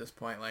name at this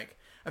point. Like,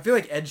 I feel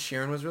like Ed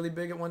Sheeran was really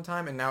big at one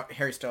time, and now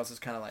Harry Styles is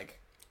kind of like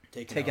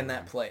taking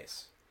that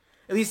place.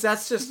 At least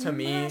that's just to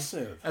me,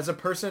 as a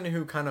person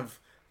who kind of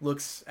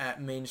looks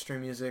at mainstream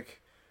music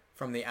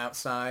from the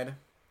outside.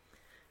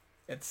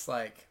 It's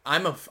like,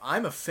 I'm a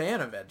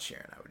fan of Ed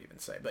Sheeran, I would even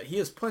say, but he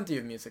has plenty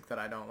of music that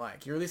I don't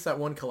like. He released that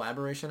one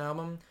collaboration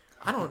album.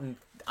 I don't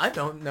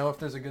know if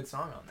there's a good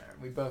song on there.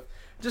 We both,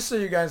 just so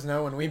you guys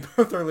know, when we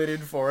both are leaning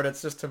forward,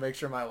 it's just to make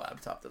sure my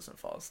laptop doesn't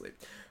fall asleep.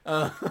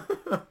 But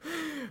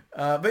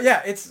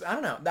yeah, it's, I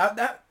don't know,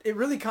 that it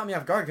really caught me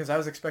off guard because I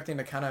was expecting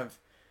to kind of,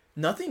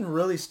 nothing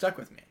really stuck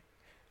with me.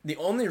 The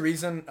only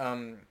reason,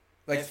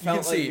 like, you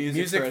can see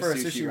music for a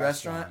sushi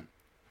restaurant.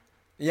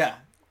 Yeah,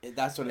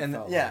 that's what it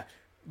felt like. Yeah.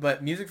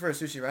 But Music for a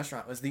Sushi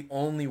Restaurant was the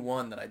only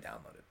one that I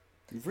downloaded.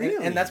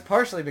 Really? And that's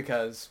partially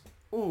because...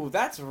 Ooh,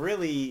 that's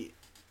really...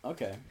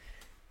 Okay.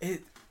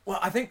 Well,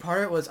 I think part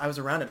of it was I was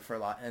around it for a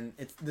lot, and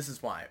this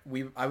is why.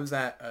 I was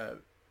at...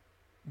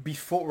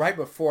 right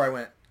before I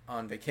went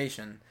on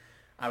vacation,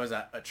 I was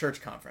at a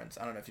church conference.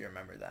 I don't know if you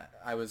remember that.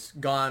 I was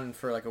gone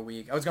for like a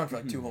week. I was gone for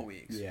like 2 whole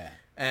weeks. Yeah.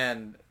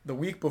 And the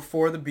week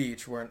before the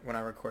beach, when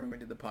I recorded, we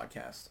did the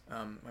podcast,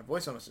 my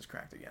voice almost just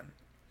cracked again.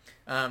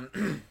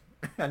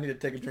 I need to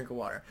take a drink of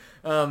water.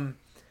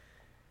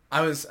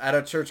 I was at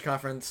a church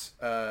conference,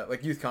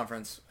 like youth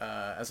conference,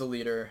 as a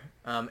leader,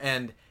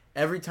 and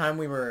every time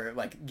we were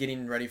like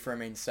getting ready for a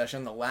main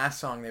session, the last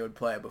song they would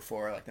play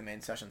before like the main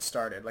session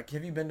started. Like,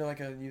 have you been to like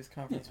a youth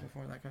conference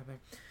before, that kind of thing?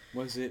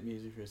 Was it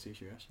Music for a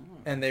Sushi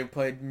Restaurant? And they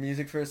played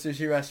Music for a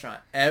Sushi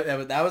Restaurant.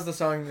 That was the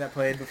song that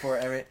played before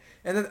every.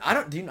 And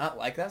then do you not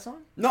like that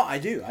song? No, I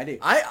do.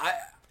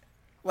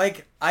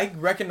 I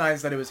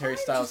recognize that it was Harry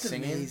Styles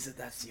singing. Amazed that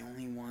that's the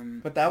only one.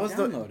 But that was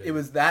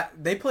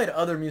they played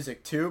other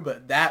music too,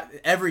 but that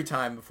every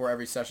time before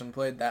every session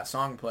played, that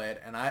song played,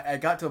 and I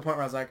got to the point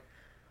where I was like,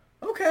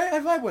 Okay, I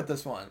vibe with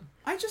this one.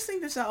 I just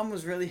think this album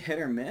was really hit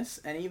or miss,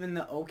 and even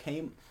the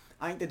okay.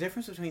 I think the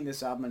difference between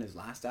this album and his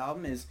last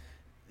album is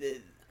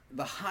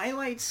the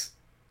highlights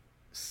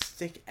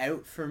stick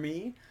out for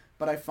me,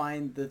 but I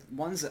find the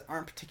ones that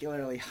aren't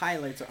particularly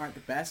highlights or aren't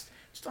the best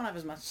just don't have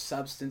as much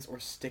substance or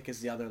stick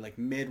as the other like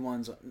mid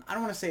ones. I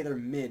don't want to say they're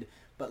mid,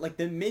 but like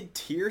the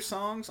mid-tier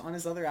songs on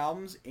his other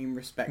albums, in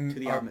respect to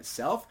the album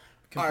itself,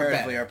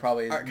 Comparatively are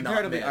probably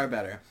comparatively not mid. are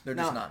better. They're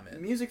Now, just not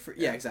mid. Music for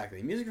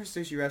exactly. Music for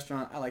Sushi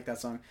Restaurant. I like that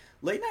song.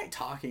 Late Night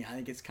Talking. I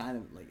think it's kind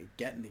of like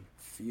getting the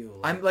feel.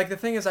 I'm like, the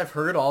thing is, I've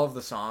heard all of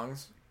the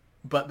songs,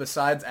 but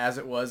besides As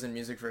It Was and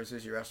Music for a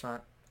Sushi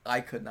Restaurant,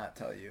 I could not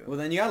tell you. Well,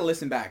 then you gotta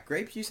listen back.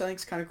 Grape Juice I think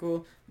is kind of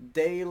cool.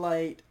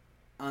 Daylight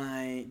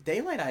I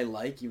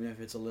like, even if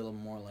it's a little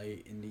more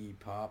like indie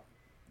pop.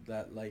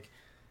 That like,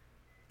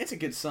 it's a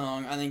good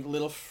song. I think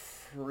Little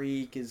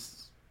Freak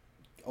is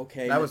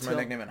okay. That was my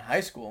nickname in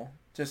high school.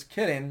 Just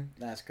kidding.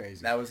 That's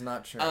crazy. That was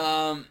not true.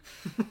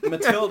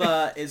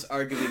 Matilda is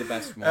arguably the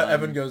best one.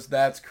 Evan goes,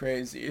 "That's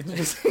crazy."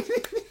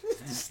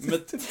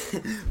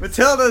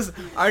 Matilda's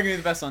arguably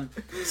the best one.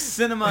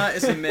 Cinema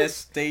is a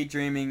miss.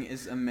 Daydreaming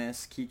is a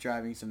miss. Keep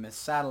Driving is a miss.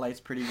 Satellite's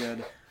pretty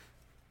good.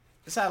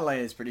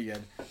 Satellite is pretty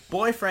good.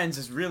 Boyfriends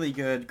is really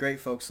good.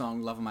 Great folk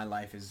song. Love of My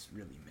Life is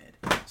really mid.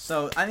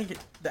 So I think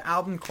the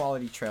album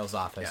quality trails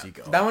off as you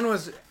go. That one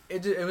was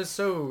it was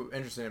so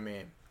interesting to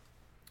me.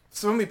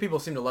 So many people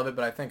seem to love it,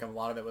 but I think a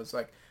lot of it was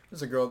like,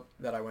 there's a girl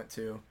that I went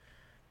to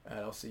at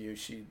LCU.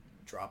 She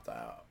dropped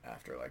out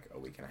after like a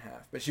week and a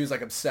half, but she was like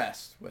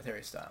obsessed with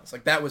Harry Styles.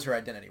 Like that was her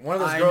identity. One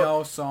of those girls. I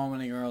know so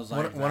many girls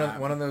like that.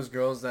 One of those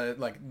girls that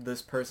like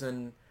this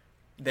person,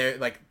 their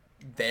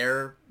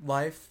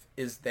life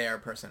is their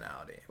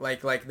personality.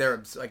 Like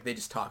they're like they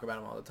just talk about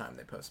him all the time.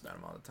 They post about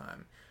him all the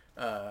time.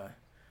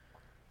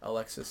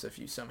 Alexis, if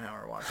you somehow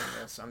are watching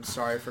this, I'm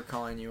sorry for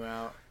calling you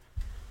out.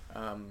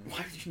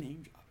 Why did you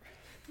name drop?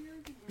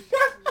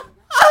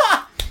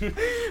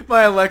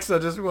 My Alexa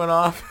just went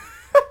off.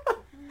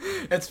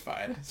 It's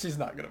fine. She's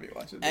not gonna be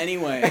watching this.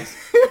 Anyways.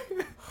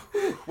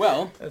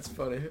 Well, that's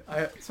funny.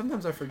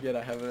 Sometimes I forget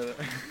I have it.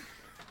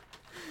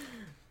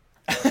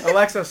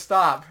 Alexa,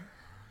 stop.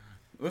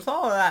 With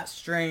all of that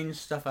strange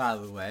stuff out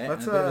of the way,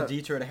 Let's, and a bit of a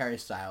detour to Harry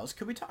Styles,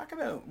 could we talk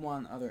about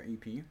one other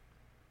EP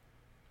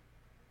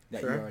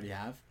that you already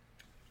have?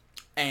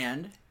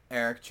 And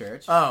Eric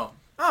Church. Oh,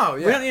 yeah.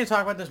 We don't need to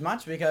talk about this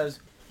much because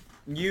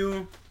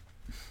you...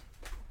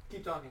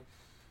 Keep talking.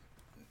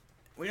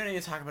 We don't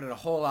need to talk about it a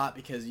whole lot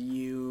because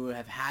you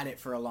have had it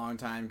for a long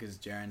time because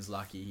Jaren's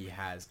lucky he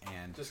has,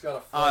 and... Just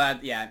gotta flex.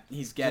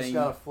 He's getting...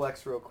 Just gotta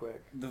flex real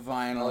quick. The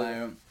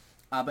vinyl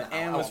out. But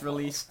Anne was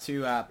released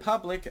to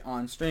public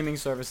on streaming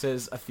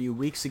services a few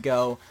weeks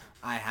ago.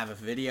 I have a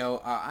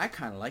video. I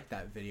kind of like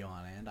that video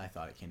on Anne. I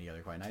thought it came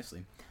together quite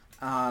nicely.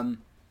 My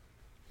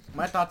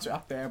thoughts are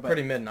up there, but...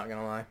 Pretty mid, not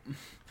gonna lie.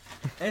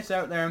 It's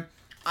out there.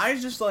 I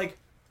just like,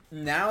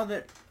 now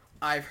that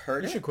I've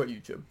heard You should quit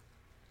YouTube.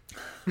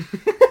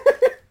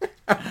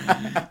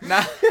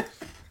 Now,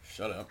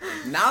 shut up.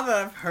 Now that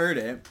I've heard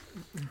it,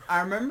 I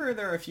remember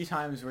there were a few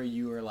times where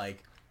you were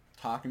like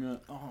talking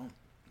about,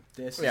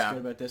 this is good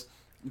about this,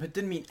 but it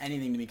didn't mean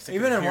anything to me.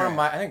 Even in one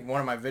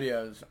of my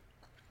videos,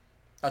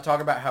 I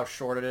talk about how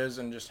short it is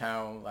and just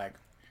how like,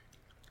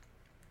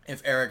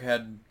 if Eric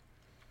had,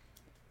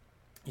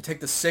 you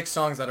take the 6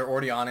 songs that are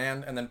already on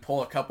and then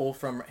pull a couple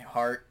from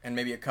Heart and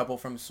maybe a couple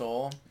from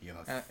Soul,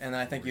 and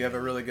I think you have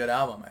a really good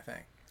album. I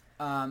think.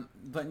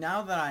 But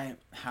now that I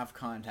have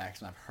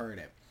context and I've heard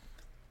it,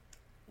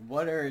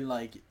 what are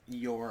like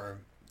your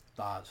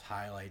thoughts,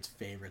 highlights,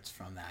 favorites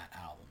from that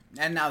album?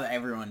 And now that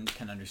everyone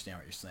can understand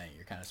what you're saying,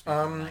 you're kind of speaking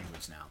the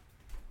language now.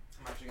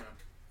 I'm actually gonna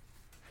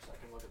so I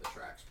can look at the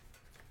tracks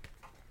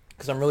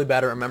because I'm really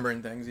bad at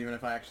remembering things, even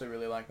if I actually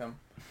really like them.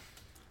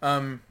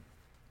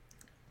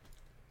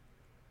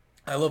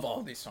 I love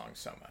all these songs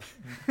so much.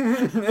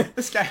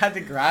 This guy had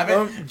to grab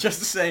it just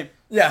to say,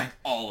 yeah,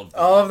 all of them.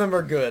 All of them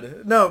are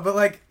good. No, but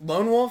like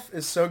Lone Wolf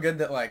is so good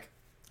that like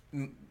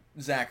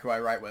Zach, who I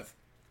write with,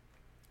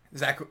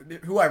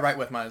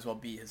 might as well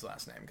be his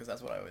last name because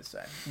that's what I always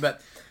say.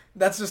 But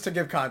that's just to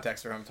give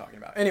context to who I'm talking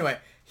about. Anyway,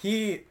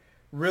 he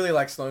really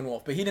likes Lone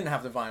Wolf, but he didn't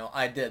have the vinyl.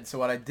 I did. So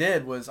what I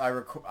did was there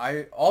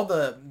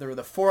were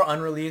the 4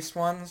 unreleased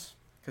ones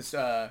because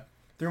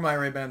Through My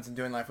Ray-Bans and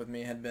Doing Life With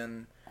Me had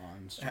been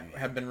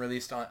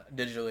released on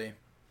digitally.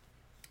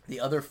 The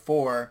other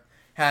 4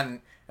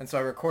 hadn't, and so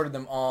I recorded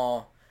them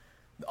all,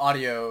 the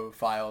audio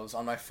files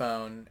on my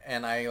phone,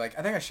 and I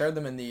think I shared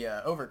them in the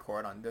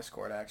Overcord on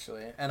Discord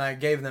actually, and I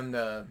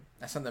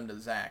sent them to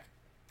Zach,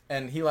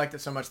 and he liked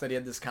it so much that he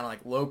had this kind of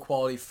like low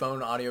quality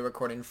phone audio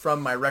recording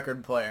from my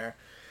record player,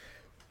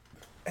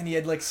 and he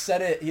had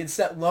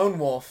set Lone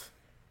Wolf,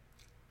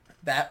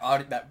 that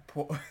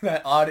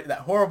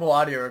horrible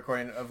audio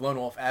recording of Lone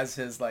Wolf as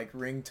his like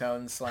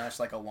ringtone /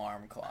 like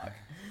alarm clock.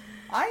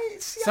 I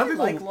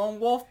like Lone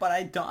Wolf, but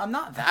I'm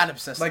not that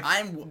obsessed. Like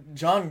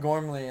John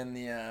Gormley in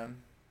the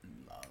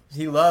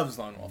he loves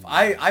Lone Wolf.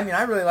 I mean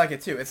I really like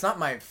it too. It's not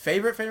my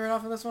favorite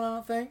off of this one, I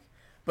don't think,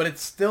 but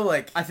it's still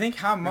like I think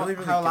how really,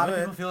 really how a lot of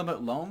good. people feel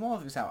about Lone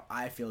Wolf is how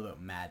I feel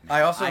about Mad Men.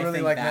 I also really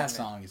think like that Mad Men.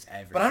 song is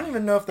everything. But I don't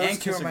even know if those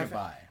and two Kiss are Her my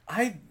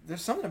Goodbye.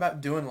 There's something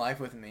about Doing Life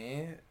with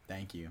Me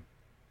Thank you.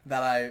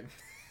 that I.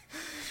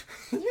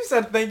 You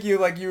said thank you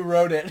like you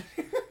wrote it.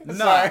 No,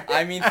 Sorry.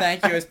 I mean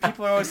thank you. As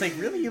people are always like,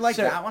 really, you like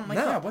Sure. that one? I'm like,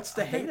 No, yeah. What's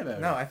the I hate think- about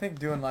it? No, I think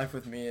Doing Life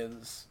with Me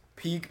is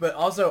peak, but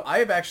also I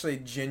have actually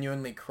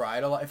genuinely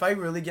cried a lot. If I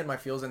really get my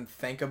feels and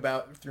think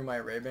about through my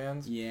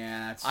Ray-Bans,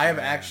 Yeah, that's I have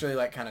fair. actually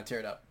like kind of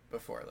teared up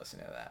before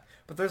listening to that.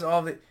 But there's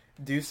all the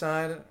Do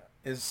Side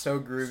is so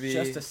groovy. It's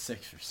just a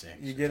 6 for 6.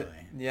 You get really.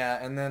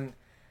 yeah, and then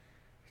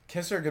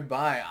Kiss Her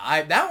Goodbye.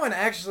 That one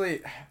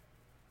actually.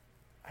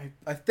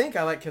 I think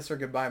I like Kiss Her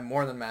Goodbye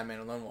more than Mad Men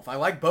and Lone Wolf. I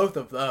like both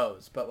of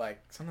those, but like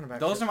something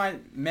about Those are my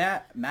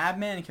Mad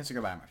Men and Kiss Her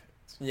Goodbye are my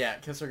favorites. yeah,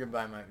 Kiss Her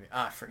Goodbye might be.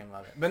 I freaking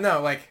love it. But no,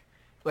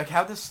 like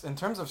how this in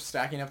terms of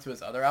stacking up to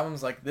his other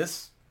albums, like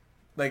this,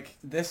 like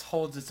This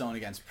holds its own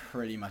against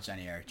pretty much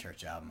any Eric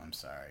Church album. I'm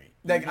sorry.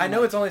 like Even I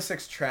know it's only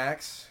 6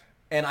 tracks,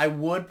 and I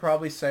would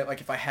probably say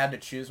like if I had to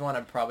choose one,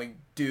 I'd probably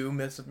do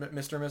Mr.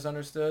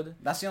 Misunderstood.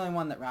 That's the only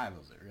one that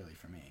rivals it, really,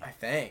 for me. I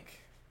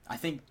think. I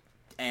think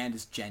And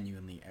is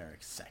genuinely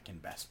Eric's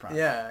second best project.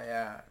 Yeah,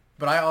 yeah.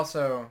 But I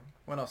also,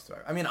 what else do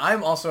I mean,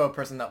 I'm also a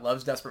person that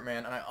loves Desperate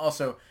Man, and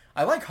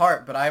I like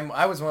Heart, but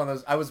I was one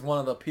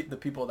of the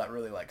people that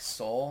really like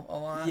Soul a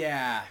lot.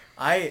 Yeah.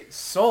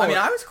 Soul. I mean,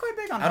 I was quite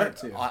big on out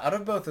Heart, of, too. out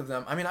of both of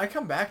them, I mean, I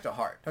come back to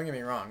Heart. Don't get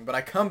me wrong, but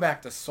I come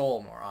back to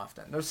Soul more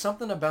often. There's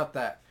something about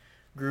that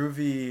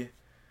groovy.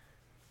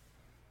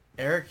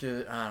 Eric,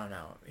 I don't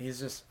know. He's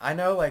just. I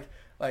know,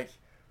 like.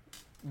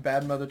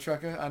 Bad Mother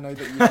Trucker. I know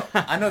that you.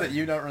 I know that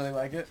you don't really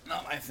like it.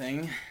 Not my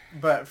thing.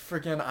 But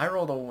freaking, I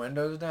roll the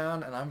windows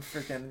down and I'm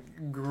freaking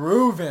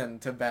grooving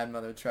to Bad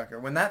Mother Trucker.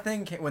 When that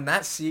thing came, when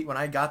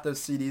I got those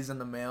CDs in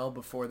the mail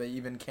before they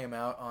even came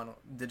out on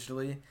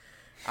digitally,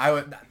 I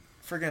would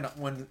freaking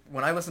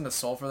when I listened to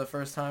Soul for the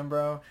first time,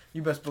 bro.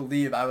 You best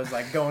believe I was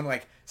like going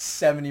like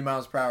 70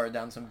 miles per hour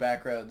down some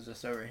back roads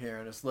just over here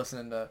and just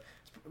listening to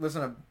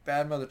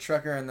Bad Mother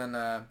Trucker and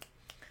then.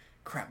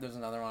 Crap, there's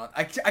another one.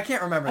 I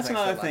can't remember. That's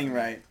next another to thing,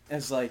 last right?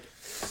 Is like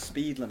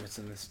speed limits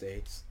in the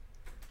States.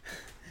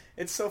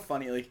 It's so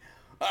funny. Like,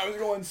 I was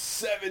going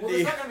 70. Well,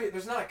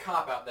 there's not a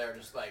cop out there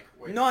just like.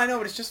 Wait. No, I know,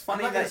 but it's just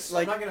funny that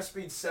like. I'm not gonna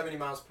speed 70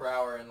 miles per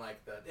hour in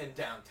like in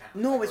downtown.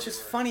 No, like, it's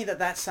just funny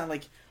that sound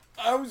like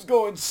I was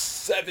going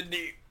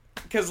 70.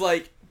 Cause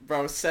like,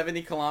 bro,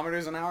 70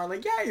 kilometers an hour.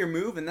 Like, yeah, you're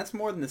moving. That's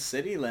more than the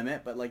city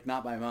limit, but like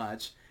not by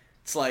much.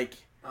 It's like.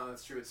 Oh,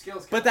 that's true. It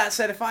scales. But that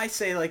said, if I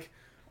say like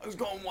I was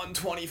going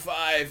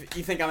 125,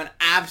 you think I'm an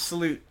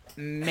absolute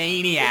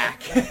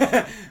maniac.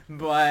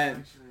 But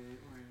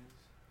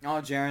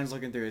oh, Jaren's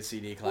looking through his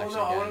CD collection.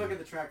 Well, no, I want again. to look at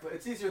the track, but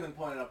it's easier than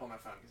pulling it up on my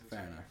phone. Fair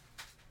enough.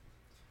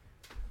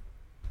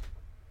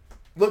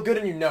 Look Good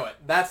and You Know It.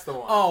 That's the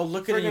one. Oh,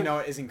 Look Good and You Friggin' Know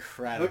It is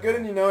incredible. Look Good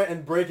and You Know It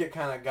and Break It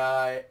Kind of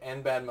Guy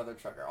and Bad Mother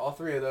Trucker. All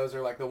three of those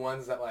are like the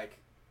ones that like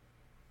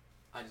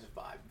I just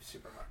vibe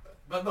super hard with.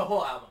 But the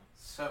whole album,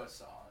 so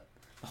solid.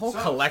 The whole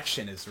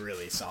collection is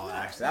really solid.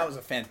 Actually, that was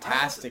a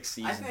fantastic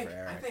season for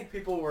Eric. I think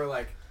people were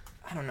like,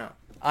 I don't know.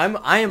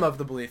 I am of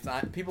the belief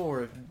that people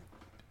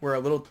were a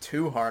little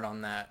too hard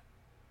on that.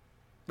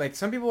 Like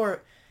some people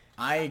were.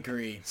 I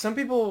agree. Some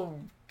people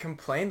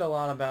complained a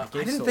lot about.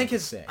 I didn't think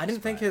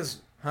his.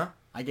 Huh?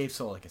 I gave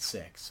Soul like a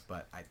 6,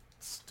 but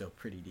it's still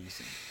pretty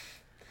decent.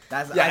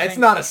 It's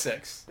not a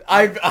 6.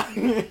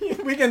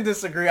 We can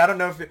disagree. I don't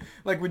know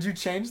if would you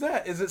change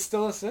that? Is it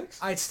still a 6?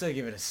 I'd still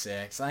give it a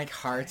 6. I think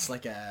Heart's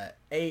like a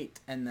 8,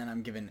 and then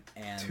I'm giving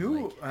Anne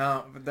 2.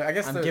 Like, I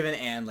guess I'm giving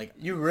Anne like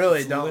you really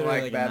it's don't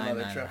literally like a Bad 9,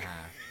 Mother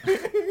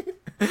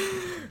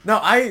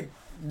 9.5.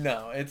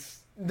 No,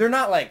 they're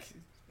not like.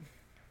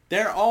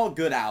 They're all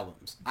good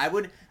albums. I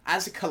would,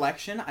 as a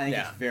collection, I think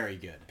it's very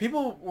good.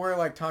 People were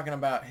like talking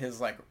about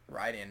his like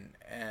writing,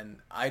 and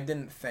I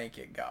didn't think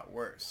it got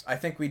worse. I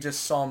think we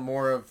just saw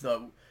more of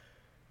the.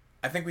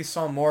 I think we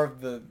saw more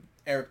of the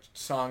Eric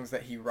songs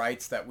that he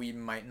writes that we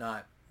might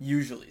not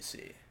usually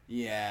see.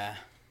 Yeah.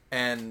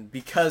 And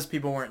because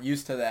people weren't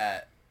used to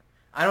that,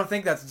 I don't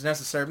think that's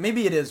necessary.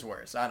 Maybe it is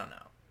worse. I don't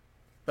know.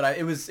 But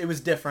it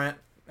was different,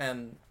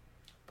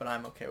 but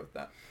I'm okay with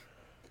that.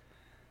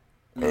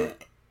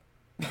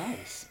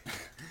 Nice.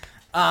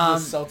 The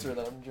seltzer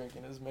that I'm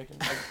drinking is making.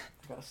 I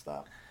gotta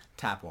stop.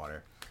 Tap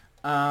water.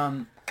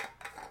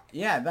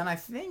 Yeah. Then I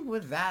think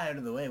with that out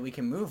of the way, we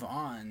can move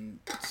on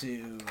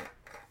to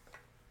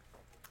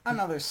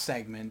another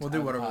segment. We'll do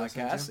of what the we're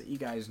listening podcast to. that you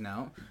guys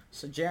know.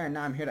 So, Jaron,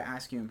 now I'm here to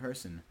ask you in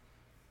person.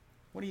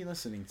 What are you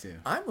listening to?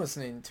 I'm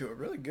listening to a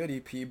really good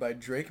EP by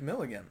Drake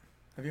Milligan.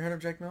 Have you heard of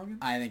Drake Milligan?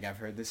 I think I've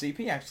heard this EP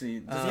actually.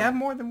 Does he have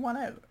more than one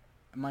out?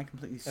 Am I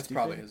completely stupid? That's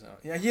probably his own.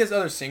 Yeah, he has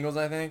other singles,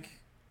 I think.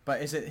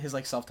 But is it his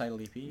like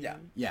self-titled EP? Yeah.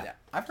 Yeah.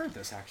 I've heard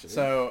this actually.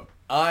 So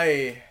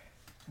I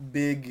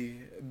very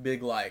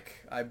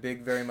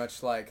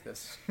much like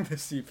this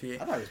EP. I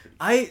thought it was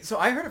pretty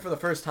I heard it for the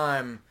first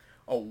time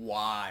a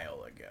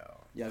while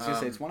ago. Yeah, I was gonna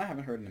say it's one I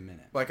haven't heard in a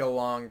minute. Like a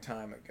long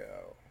time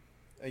ago.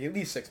 Like at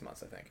least 6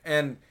 months, I think.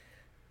 And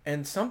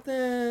and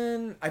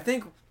something I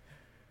think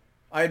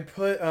I'd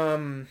put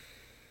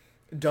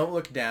Don't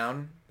Look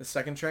Down, the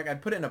second track.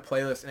 I'd put it in a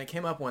playlist, and it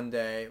came up one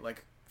day,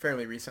 like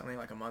fairly recently,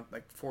 like a month,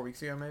 like 4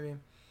 weeks ago maybe.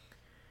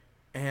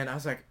 And I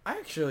was like, I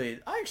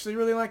actually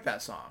really like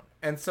that song.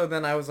 And so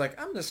then I was like,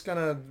 I'm just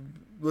gonna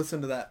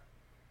listen to that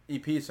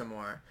EP some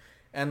more.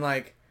 And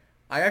like,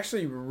 I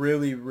actually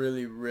really,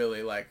 really,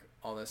 really like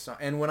all this song.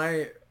 And when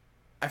I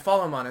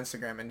follow him on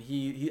Instagram, and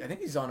he I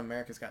think he's on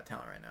America's Got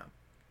Talent right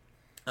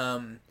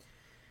now.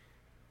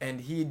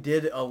 And he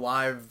did a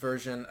live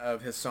version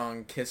of his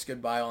song Kiss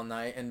Goodbye All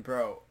Night. And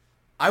bro,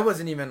 I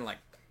wasn't even like,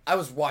 I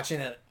was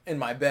watching it in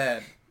my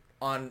bed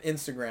on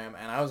Instagram,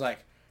 and I was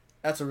like,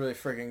 that's a really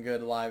freaking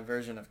good live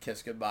version of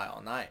Kiss Goodbye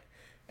All Night.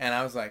 And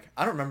I was like,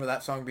 I don't remember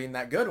that song being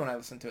that good when I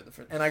listened to it.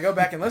 And I go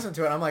back and listen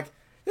to it, and I'm like,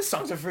 this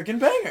song's a freaking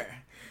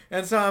banger.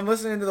 And so I'm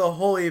listening to the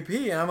whole EP,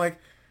 and I'm like,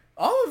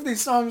 all of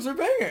these songs are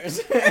bangers.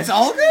 It's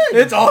all good.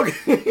 It's all good.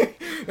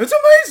 It's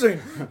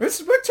amazing. It's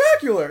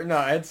spectacular.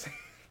 No,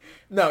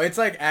 it's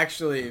like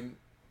actually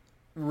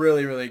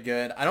really, really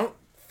good. I don't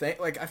think,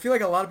 like, I feel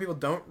like a lot of people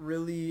don't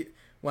really,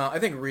 well, I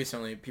think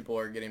recently people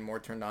are getting more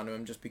turned on to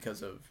him just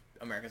because of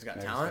America's Got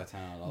Talent.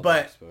 All But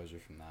the exposure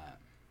from that.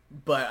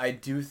 But I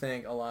do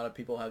think a lot of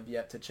people have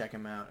yet to check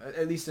him out,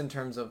 at least in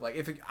terms of,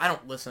 like, I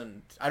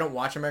don't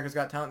watch America's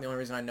Got Talent. The only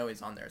reason I know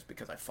he's on there is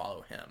because I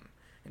follow him,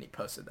 and he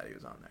posted that he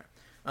was on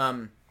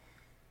there.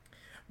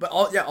 But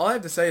all I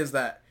have to say is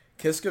that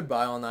Kiss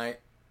Goodbye All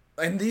Night,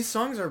 and these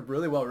songs are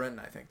really well written,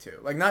 I think, too.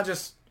 Like, not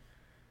just,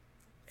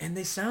 and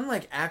they sound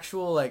like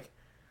actual, like,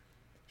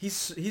 he's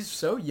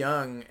so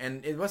young,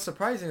 and what's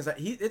surprising is that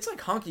it's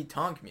like honky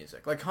tonk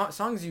music, like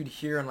songs you'd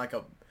hear in like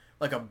a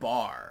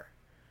bar,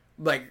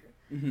 like.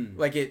 Mm-hmm.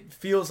 Like, it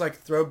feels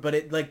like but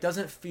it like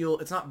doesn't feel,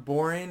 it's not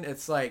boring.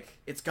 It's like,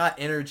 it's got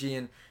energy,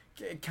 and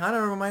it kind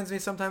of reminds me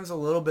sometimes a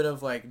little bit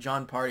of like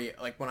John Party.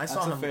 Like when I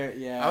saw him, I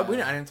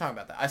didn't talk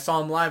about that. I saw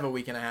him live a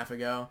week and a half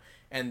ago,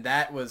 and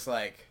that was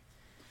like,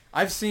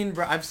 I've seen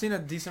a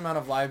decent amount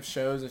of live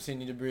shows. I've seen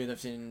Need to Breathe.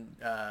 I've seen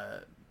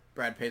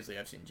Brad Paisley.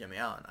 I've seen Jimmy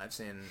Allen. I've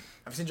seen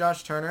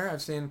Josh Turner.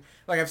 I've seen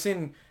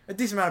a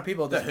decent amount of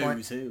people at this point.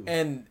 Who's who.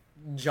 And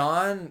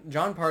John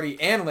Party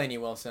and Lainey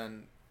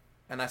Wilson.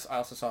 And I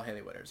also saw Hailey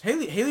Whitters.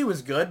 Hailey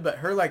was good, but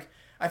her, like,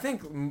 I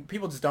think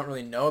people just don't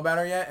really know about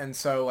her yet, and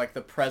so, like,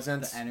 the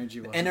presence, the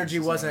energy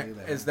wasn't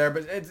is there,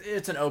 but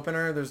it's an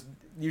opener. There's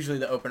usually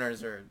the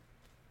openers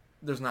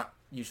there's not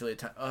usually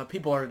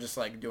people are just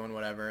like doing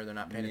whatever. They're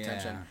not paying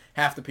attention.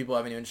 Half the people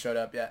haven't even showed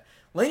up yet.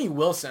 Lainey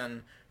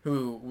Wilson,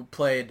 who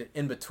played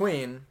in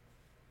between,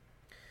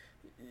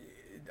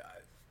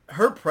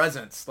 her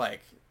presence,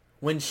 like,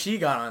 when she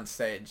got on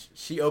stage,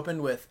 she opened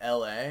with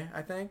L.A.,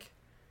 I think.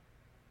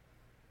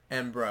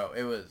 And bro,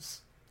 it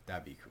was...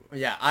 That'd be cool.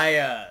 Yeah,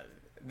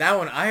 that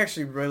one, I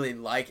actually really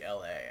like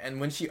L.A.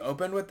 And when she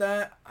opened with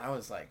that, I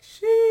was like,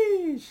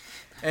 sheesh.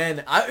 And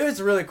it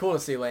was really cool to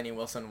see Lainey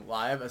Wilson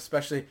live,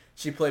 especially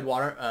she played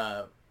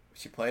Watermelon.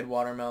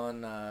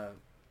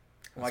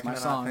 That's my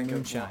song,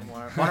 Moonshine.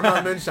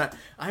 Watermelon Moonshine.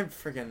 I'm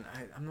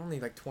only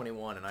like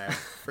 21, and I have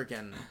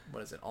freaking,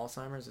 what is it,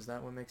 Alzheimer's? Is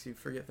that what makes you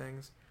forget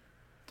things?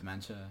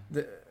 Dementia.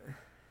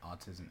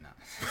 Autism, no.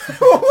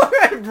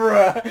 What,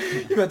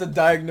 bruh? You have to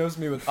diagnose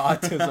me with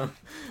autism.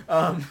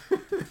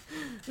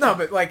 No,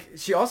 but like,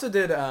 she also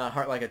did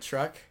Heart Like a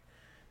Truck.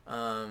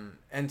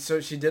 And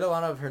so she did a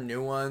lot of her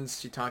new ones.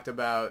 She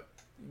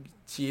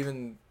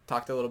even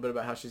talked a little bit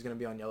about how she's going to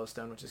be on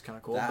Yellowstone, which is kind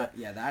of cool.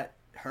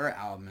 Her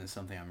album is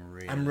something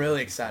I'm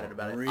really excited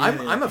about it. Really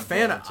I'm a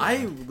fan of,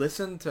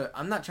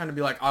 I'm not trying to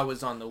be like, I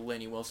was on the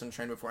Lainey Wilson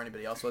train before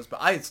anybody else was, but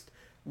I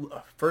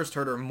first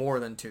heard her more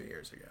than 2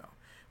 years ago.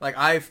 Like,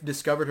 I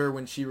discovered her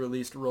when she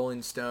released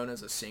Rolling Stone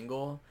as a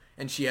single,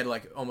 and she had,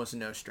 like, almost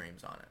no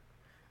streams on it.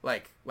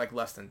 Like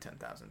less than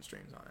 10,000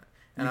 streams on it.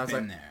 And I was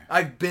like,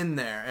 I've been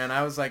there. And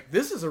I was like,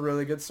 this is a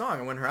really good song.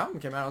 And when her album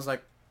came out, I was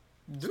like,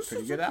 this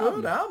is a good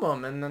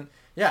album. And then,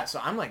 yeah, so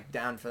I'm, like,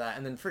 down for that.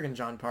 And then friggin'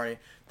 John Party.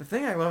 The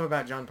thing I love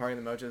about John Party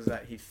the most is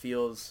that he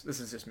feels,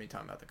 this is just me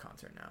talking about the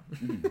concert now.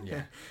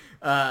 Yeah.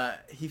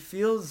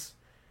 He's,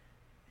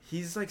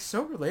 like,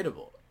 so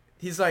relatable.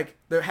 He's, like,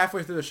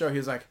 halfway through the show, he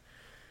was like,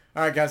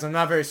 all right, guys, I'm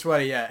not very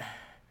sweaty yet.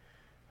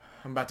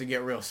 I'm about to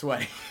get real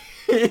sweaty.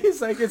 It's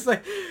like,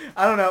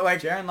 I don't know, like,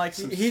 Jaron likes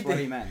some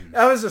sweaty men.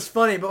 That was just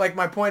funny, but like,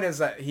 my point is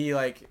that he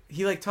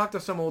talked to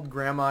some old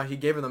grandma. He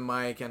gave her the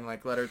mic and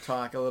like let her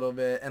talk a little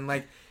bit, and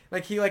like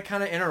he like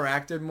kind of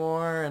interacted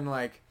more, and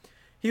like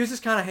he was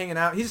just kind of hanging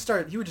out. He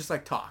would just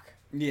like talk.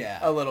 Yeah.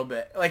 A little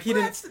bit. Like he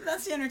didn't.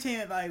 That's the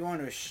entertainment value going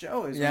to a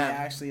show is when you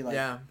actually like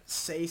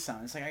say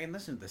something. It's like, I can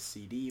listen to the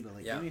CD, but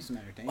like give me some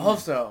entertainment.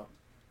 Also,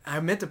 I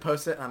meant to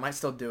post it, and I might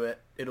still do it.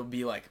 It'll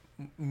be, like,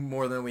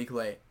 more than a week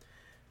late.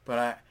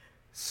 But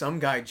some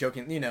guy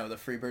joking, the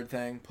Freebird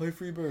thing. Play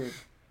Freebird.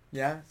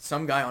 Yeah?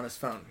 Some guy on his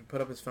phone. He put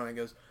up his phone and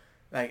goes,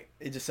 like,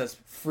 it just says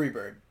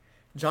Freebird.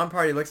 John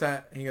Party looks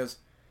at it, and he goes,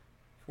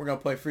 we're going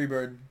to play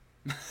Freebird.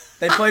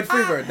 They played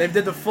Freebird. They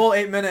did the full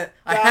 8-minute.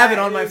 I have it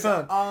on my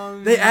phone.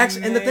 Amazing. They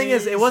actually, and the thing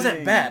is, it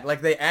wasn't bad.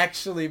 Like, they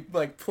actually,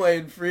 like,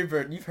 played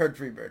Freebird. You've heard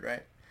Freebird,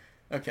 right?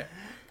 Okay.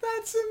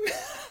 That's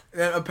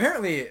And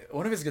apparently,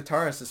 one of his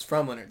guitarists is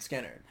from Leonard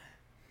Skinner.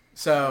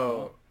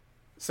 So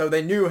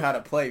they knew how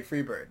to play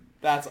Freebird.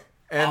 That's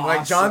And, awesome.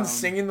 like, John's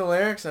singing the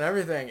lyrics and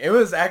everything. It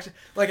was actually,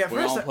 like, at We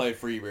first... all play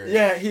Freebird.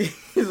 Yeah,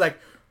 he's like,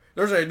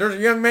 there's a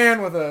young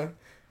man with a...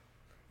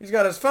 He's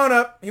got his phone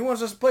up. He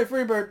wants us to play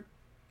Freebird.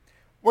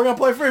 We're going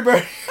to play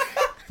Freebird.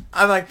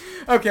 I'm like,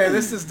 okay,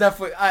 this is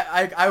definitely...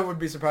 I would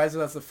be surprised if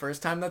that's the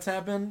first time that's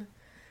happened.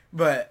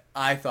 But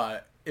I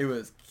thought it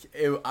was...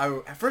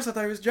 at first I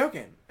thought he was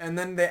joking. And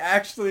then they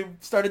actually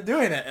started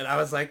doing it. And I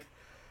was like...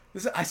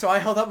 So I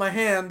held up my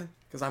hand...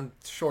 Because I'm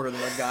shorter than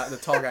the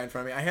tall guy in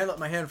front of me. I held up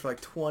my hand for like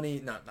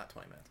 20... No, not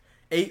 20 minutes.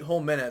 8 whole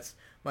minutes.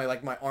 My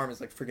arm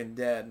is like freaking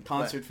dead.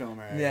 Concert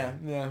filmer. Yeah.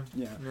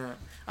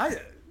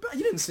 But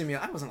you didn't see me.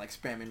 I wasn't like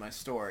spamming my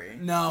story.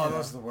 No, You know?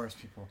 those are the worst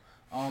people.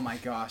 Oh my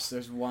gosh,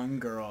 there's one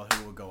girl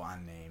who will go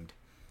unnamed.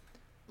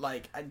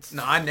 Like, I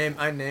named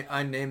my enemies.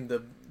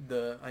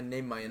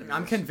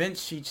 I'm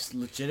convinced she just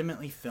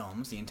legitimately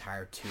films the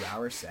entire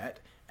 2-hour set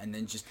and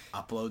then just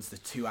uploads the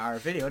 2-hour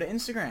video to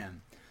Instagram.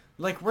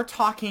 Like, we're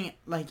talking,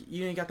 like,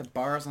 you got the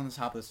bars on the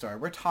top of the story.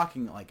 We're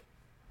talking, like,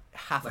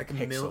 half like a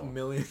pixel.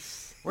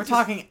 millions. We're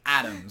talking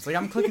atoms. Like,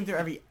 I'm clicking through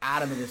every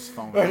atom of this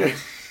phone. Like,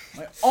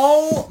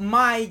 oh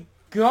my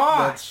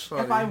gosh!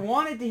 That's If I funny.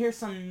 wanted to hear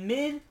some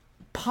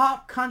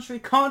mid-pop country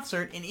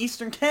concert in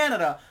Eastern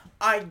Canada,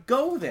 I'd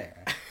go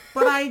there.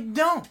 But I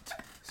don't.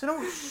 So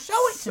don't show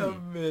it to me.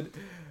 mid.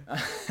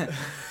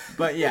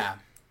 But yeah,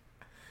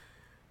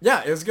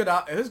 Yeah, it was good.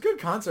 It was a good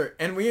concert,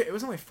 and it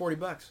was only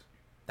 $40.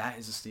 that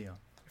is a steal.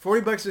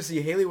 $40 to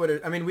see Haley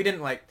Wood. I mean, we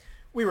didn't like.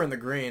 We were in the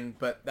green,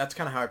 but that's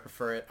kind of how I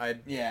prefer it.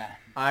 Yeah.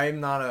 I'm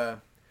not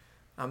a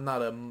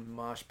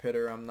mosh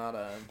pitter.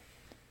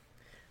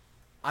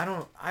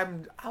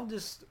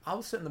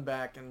 I'll sit in the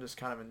back and just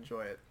kind of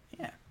enjoy it.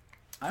 Yeah.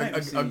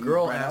 A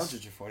girl Brett asked-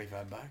 Eldridge for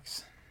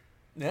 $45.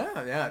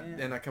 Yeah,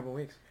 in a couple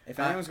weeks. If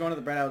anyone's going to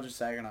the Brett Eldridge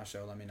Saginaw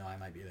show, let me know. I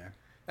might be there.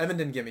 Evan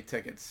didn't give me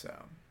tickets, so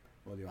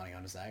Well, do you want to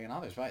go to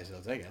Saginaw? There's probably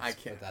still tickets. I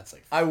can't. But that's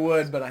like... I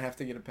would, but I have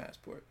to get a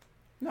passport.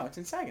 No, it's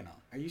in Saginaw.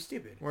 Are you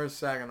stupid? Where's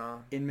Saginaw?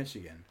 In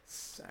Michigan.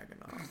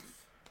 Saginaw.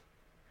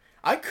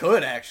 I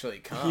could actually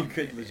come. You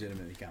could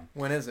legitimately come.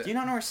 When is it? Do you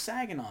not know where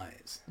Saginaw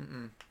is?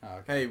 Mm-mm. Oh,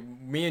 okay. Hey,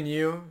 me and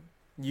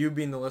you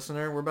being the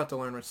listener, we're about to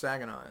learn where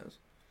Saginaw is.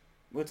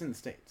 What's in the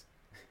States?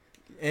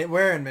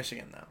 We're in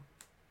Michigan, though.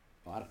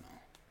 Well, I don't know.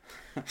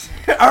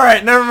 All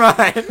right, never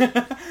mind.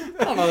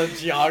 I don't know the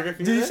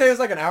geography. Did you say it's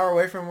like an hour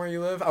away from where you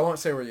live? I won't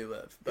say where you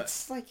live, but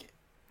It's like...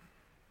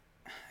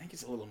 I think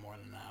it's a little more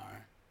than an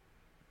hour.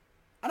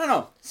 I don't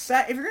know.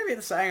 If you're going to be at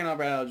the Saginaw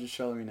Brett Eldridge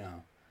show, let me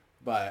know.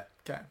 But...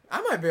 okay.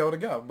 I might be able to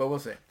go, but we'll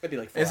see. It'd be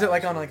like 4 Is it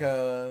like hours on for like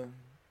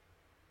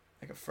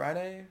you. a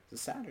Friday? It's a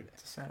Saturday.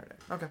 It's a Saturday.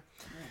 Okay.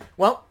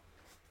 Well,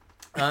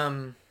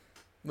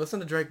 listen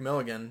to Drake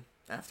Milligan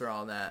after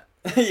all that,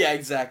 Yeah,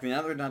 exactly.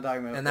 Now that we're done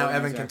talking about... and now Evan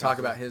organizing can our talk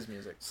concerts. about his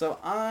music. So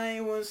I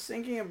was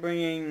thinking of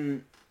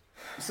bringing...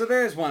 So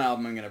there's one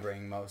album I'm going to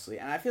bring mostly,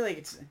 and I feel like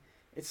it's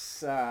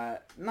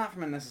not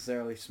from a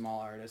necessarily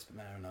small artist, but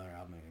then I have another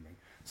album I'm going to bring.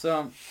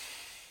 So,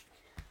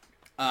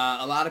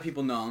 a lot of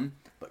people know him,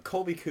 but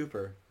Colby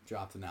Cooper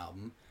dropped an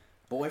album.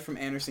 Boy from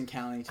Anderson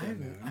County to the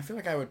Moon. I feel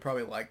like I would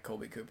probably like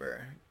Colby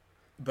Cooper,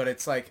 but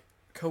it's like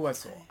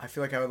Coetzel. I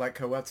feel like I would like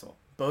Coetzel.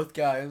 Both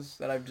guys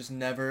that I've just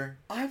never...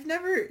 I've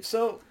never...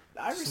 So,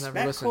 I Just never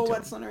respect listened Cole to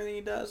Wetzel and everything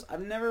he does.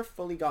 I've never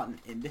fully gotten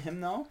into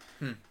him, though.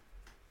 Hmm.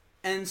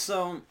 And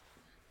so...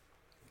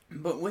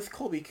 But with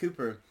Colby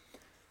Cooper,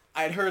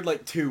 I'd heard,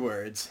 like, 2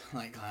 words,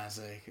 like,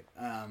 classic.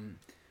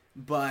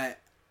 But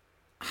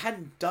I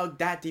hadn't dug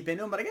that deep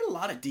into him, but I get a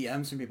lot of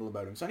DMs from people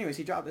about him. So anyways,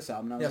 he dropped this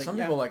album, and I was Yeah, like, some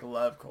people like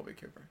love Colby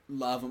Cooper.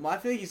 love him. Well, I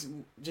feel like he's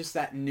just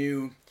that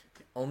new...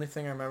 Only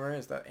thing I remember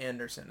is that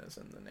Anderson is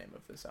in the name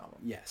of this album.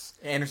 Yes.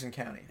 Anderson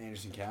County.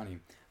 Anderson County.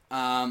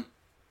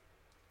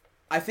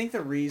 I think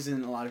the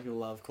reason a lot of people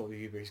love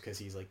Colby Cooper is because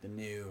he's like the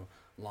new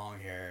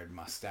long-haired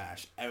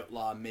mustache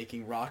outlaw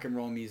making rock and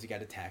roll music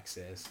out of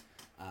Texas.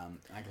 I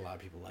think a lot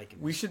of people like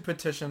him. We should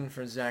petition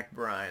for Zach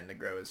Bryan to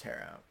grow his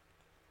hair out.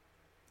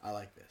 I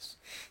like this.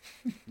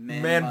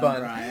 Man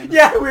bun. Brian.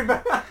 Yeah, we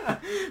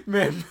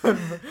man bun.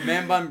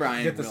 Man bun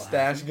Brian. Get the will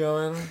stash happen.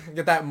 going.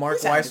 Get that Mark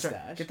He's had a Weister.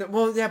 stash. Get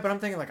the yeah, but I'm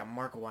thinking like a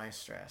Mark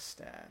Weister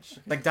stash,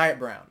 like Diet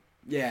Brown.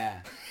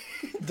 Yeah.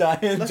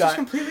 Diet. Let's just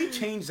completely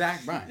change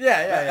Zach Bryan.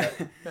 Yeah.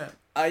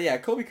 Yeah,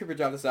 Colby Cooper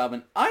dropped this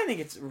album. I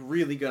think it's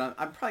really good.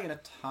 I'm probably going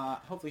to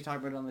hopefully talk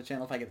about it on the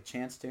channel if I get the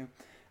chance to.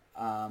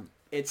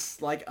 It's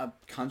like a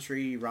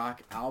country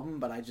rock album,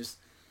 but I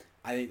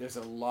think there's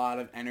a lot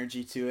of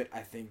energy to it. I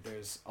think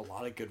there's a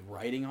lot of good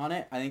writing on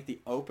it. I think the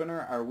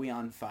opener, Are We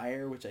On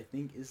Fire, which I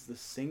think is the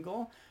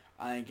single,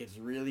 I think it's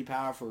really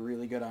powerful,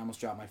 really good. I almost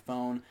dropped my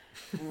phone.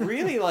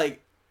 Really,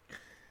 like...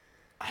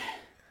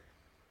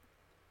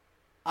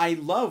 I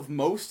love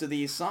most of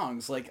these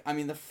songs. Like, I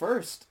mean, the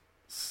first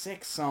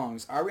 6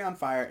 songs, Are We On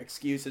Fire,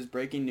 Excuses,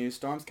 Breaking News,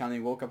 Storms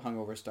Coming, Woke Up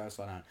Hungover, Stars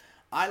Fly Down.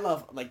 I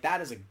love, like, that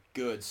is a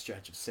good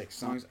stretch of 6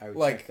 songs. I would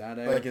check that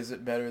out. Like, is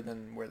it better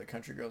than Where the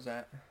Country Girl's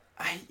At?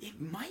 It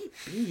might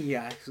be,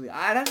 actually.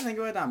 I'd have to think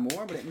about that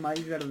more, but it might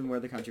be better than Where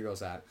the Country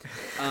Girl's At.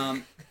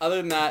 Other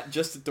than that,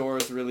 Just Adore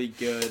is really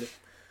good.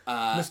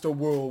 Mr.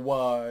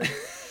 Worldwide.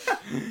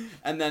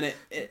 And then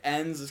it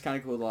ends, it's kind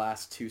of cool, the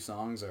last two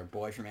songs are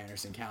Boy from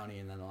Anderson County,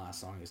 and then the last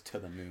song is To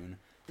the Moon.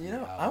 You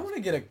know, I want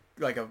to get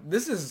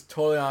this is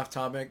totally off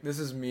topic. This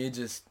is me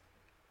just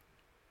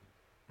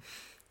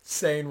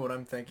saying what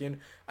I'm thinking.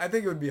 I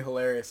think it would be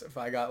hilarious if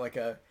I got like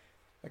a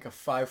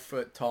 5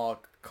 foot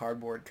tall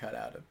cardboard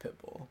cutout of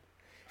Pitbull.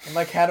 And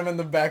had him in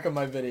the back of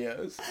my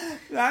videos.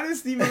 That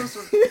is the most...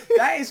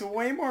 that is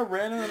way more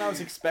random than I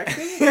was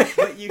expecting,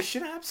 but you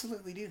should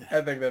absolutely do that.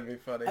 I think that'd be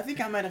funny. I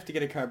think I might have to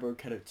get a cardboard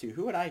cutout too.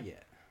 Who would I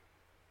get?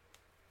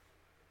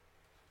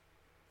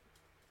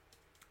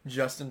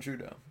 Justin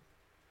Trudeau.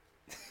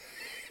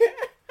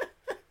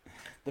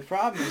 The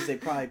problem is they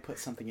probably put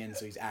something in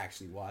so he's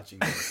actually watching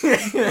this.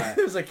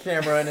 There's a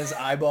camera in his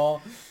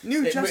eyeball.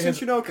 New Justin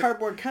Trudeau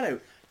cardboard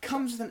cutout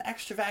comes with an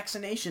extra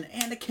vaccination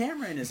and a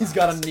camera in his He's eyes.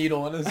 got a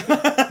needle in his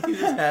hand. He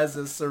just has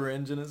a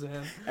syringe in his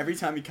hand. Every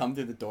time you come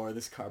through the door,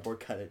 this cardboard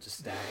cutout just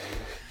stabs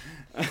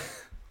you.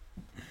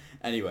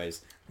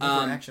 Anyways.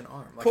 Action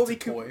arm. Like Colby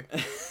it's a toy.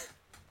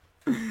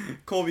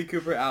 Colby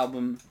Cooper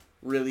album,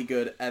 really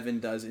good. Evan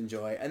does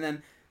enjoy. And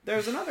then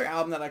there's another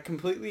album that I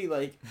completely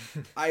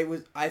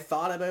I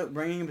thought about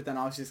bringing, but then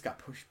obviously this got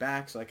pushed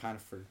back, so I kind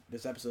of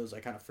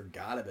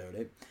forgot about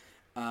it.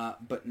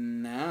 But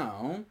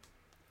now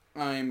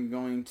I'm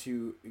going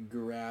to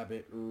grab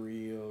it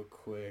real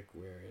quick.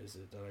 Where is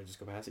it? Did I just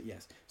go past it?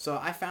 Yes. So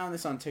I found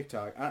this on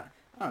TikTok. I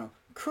don't know.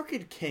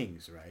 Crooked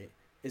Kings, right,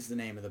 is the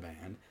name of the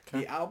band.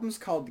 Okay. The album's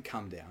called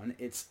Come Down.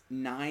 It's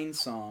 9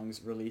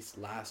 songs released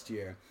last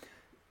year.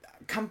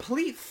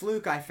 Complete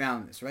fluke I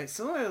found this, right?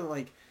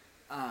 Similar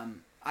to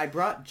I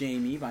brought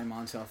Jamie by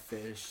Montel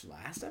Fish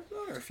last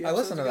episode or a few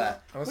episodes ago.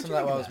 I listened to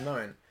that while I was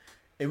mowing.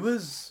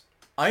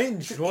 I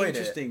enjoyed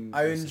it.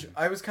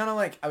 I was kind of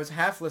I was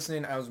half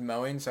listening. I was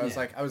mowing, so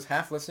I was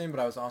half listening, but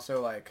I was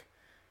also I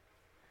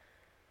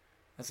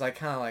was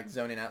kind of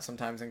zoning out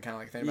sometimes and kind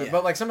of thinking about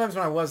it. But sometimes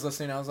when I was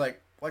listening, I was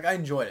I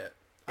enjoyed it.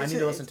 I need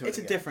to listen to it. It's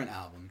a different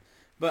album.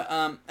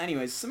 But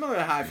anyways, similar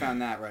to how I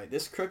found that, right?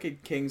 This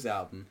Crooked Kings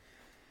album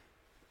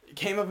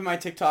came up in my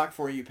TikTok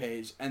For You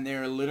page, and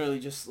they're literally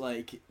just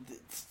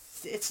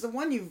it's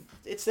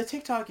the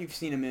TikTok you've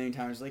seen a million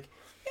times, yo,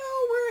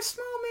 we're a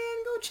small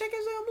man, go check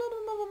us out, blah blah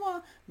blah blah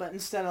blah. But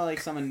instead of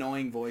some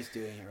annoying voice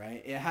doing it,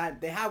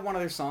 right? They had one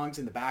of their songs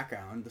in the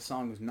background. The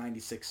song was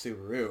 96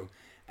 Subaru,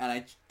 and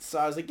I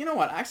was like, you know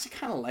what? I actually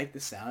kind of like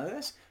the sound of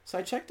this. So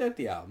I checked out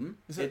the album.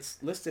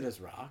 It's listed as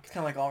rock. It's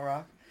kind of alt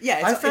rock.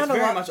 Yeah, it's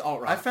very much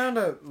alt rock. I found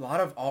a lot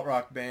of alt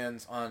rock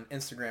bands on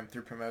Instagram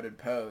through promoted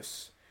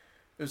posts.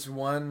 There's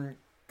one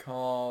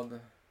called,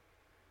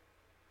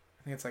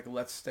 I think it's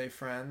Let's Stay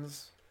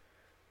Friends.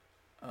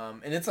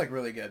 And it's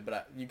really good,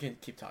 but you can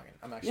keep talking.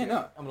 I'm going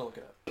to look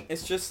it up.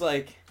 It's just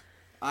I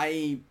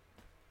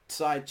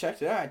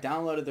checked it out. I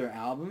downloaded their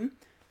album.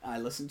 I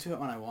listened to it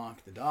when I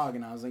walked the dog,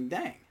 and I was like,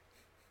 dang.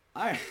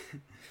 I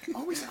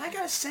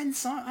got to send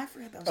song. I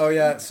forgot that was. Oh,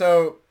 yeah.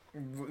 So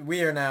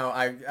we are now,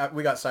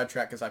 we got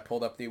sidetracked because I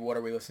pulled up the What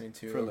Are We Listening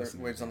To?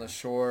 Waves on the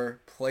Shore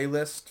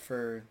playlist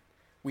for...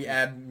 We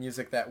add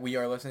music that we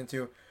are listening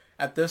to.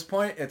 At this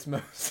point, it's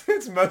most.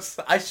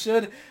 I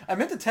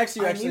meant to text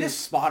you. Actually, I need a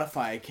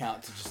Spotify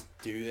account to just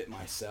do it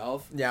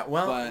myself. Yeah,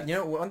 well,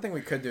 one thing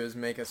we could do is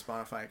make a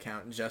Spotify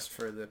account just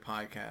for the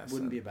podcast.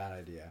 Wouldn't be a bad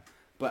idea.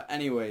 But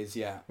anyways,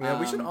 yeah. Yeah,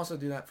 we should also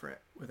do that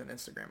with an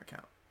Instagram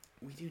account.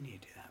 We do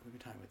need to do that. We've been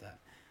talking about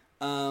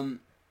that.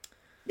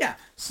 Yeah.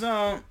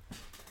 So,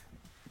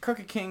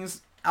 Crooked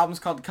Kings album's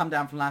called Come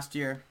Down from last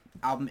year.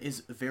 Album is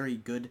very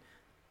good.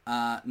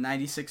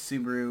 96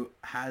 Subaru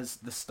has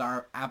the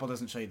star. Apple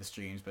doesn't show you the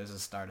streams, but there's a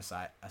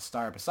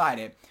star beside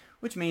it,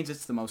 which means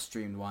it's the most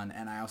streamed one,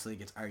 and I also think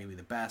it's arguably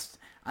the best.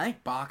 I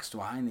think Boxed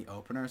Wine, the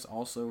opener, is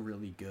also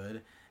really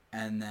good.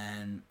 And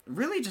then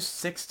really just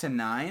 6 to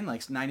 9,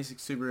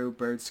 96 Subaru,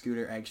 Bird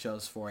Scooter,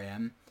 Eggshells,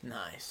 4am.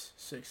 Nice.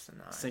 6 to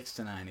 9. 6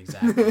 to 9,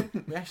 exactly.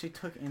 We actually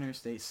took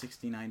Interstate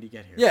 69 to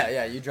get here.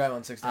 Yeah, you drive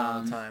on 69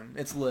 all the time.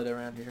 It's lit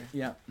around here.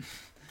 Yeah.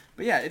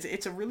 But yeah,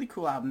 it's a really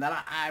cool album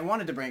that I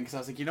wanted to bring because I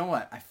was like, you know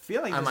what? I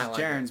feel like this is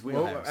Jaren's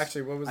wheelhouse.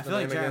 Actually, what was the name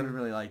again? I feel like Jaren again? would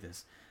really like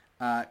this.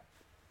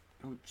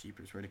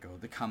 Jeepers, where'd it go?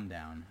 The Come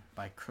Down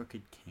by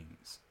Crooked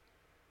Kings.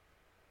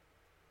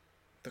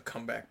 The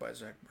Comeback by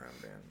Zach Brown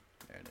Band.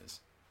 There it is.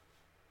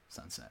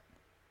 Sunset.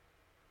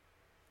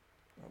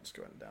 I'll just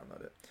go ahead and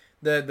download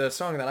it. The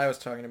song that I was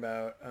talking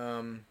about,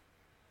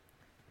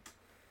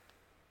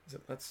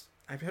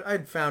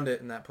 I'd found it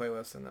in that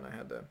playlist and then I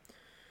had to...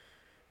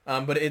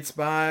 but it's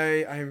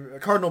by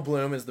Cardinal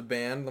Bloom is the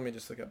band. Let me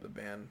just look up the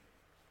band.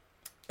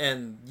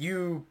 And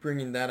you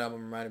bringing that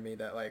album reminded me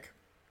that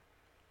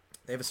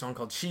they have a song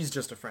called "She's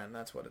Just a Friend."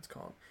 That's what it's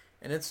called,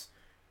 and it's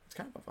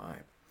kind of a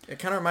vibe. It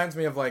kind of reminds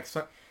me of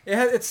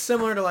it's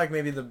similar to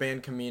maybe the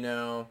band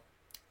Camino.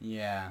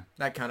 Yeah,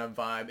 that kind of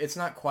vibe. It's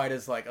not quite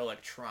as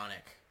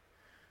electronic,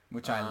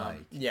 which I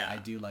like. Yeah, I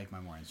do like my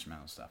more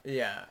instrumental stuff.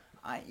 Yeah,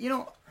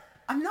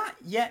 I'm not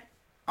yet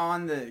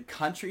on the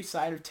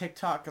countryside of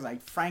TikTok because I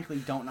frankly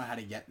don't know how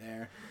to get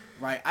there.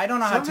 Right, I don't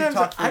know how Sometimes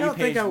TikTok for I you don't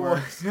think page I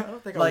works. want. I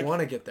don't think Like- I want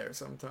to get there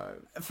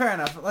sometimes. Fair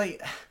enough. Like,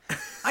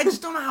 I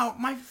just don't know how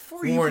my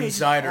For You Warren page is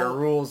Zider all-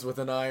 rules with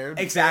an iron.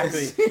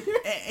 Exactly.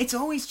 It's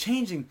always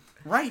changing.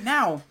 Right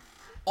now,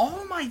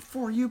 all my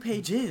For You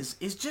page is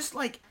just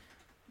like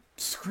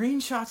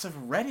screenshots of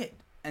Reddit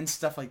and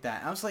stuff like that.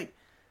 And I was like,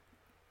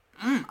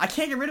 I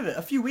can't get rid of it.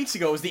 A few weeks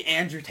ago it was the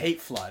Andrew Tate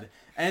flood.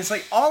 And it's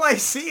like, all I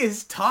see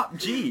is Top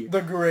G.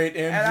 The great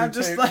Andrew And I'm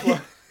just Tate like,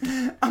 flood.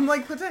 I'm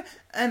like, what's that?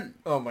 And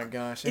Oh my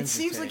gosh. it Andrew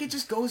seems Tate. like it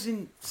just goes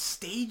in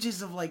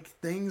stages of like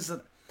things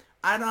that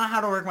I don't know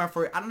how to work my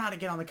For You. I don't know how to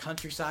get on the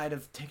countryside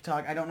of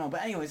TikTok. I don't know.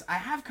 But anyways, I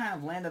have kind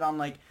of landed on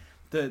like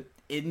the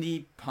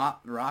indie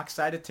pop rock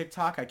side of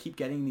TikTok. I keep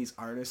getting these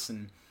artists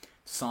and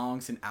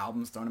songs and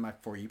albums thrown in my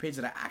For You page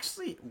that I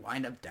actually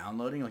wind up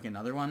downloading, like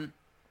another one.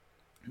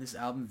 This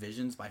album,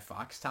 Visions by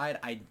Foxtide,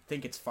 I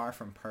think it's far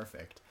from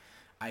perfect.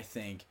 I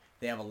think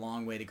they have a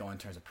long way to go in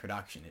terms of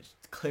production. It's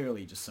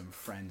clearly just some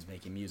friends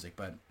making music,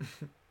 but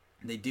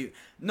they do.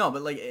 No,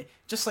 but like,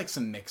 just like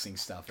some mixing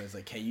stuff. It's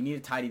like, hey, you need to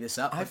tidy this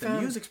up, but the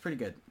music's pretty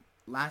good.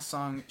 Last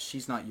song,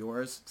 She's Not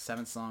Yours,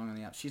 7th song on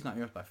the app, She's Not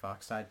Yours by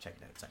Foxtide. Check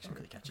it out. It's actually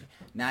really catchy.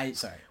 Now,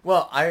 sorry.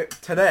 Well,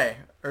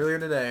 earlier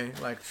today,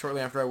 like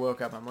shortly after I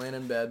woke up, I'm laying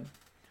in bed.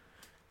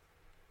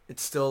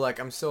 It's still like,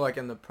 I'm still like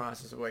in the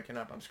process of waking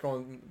up. I'm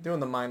scrolling, doing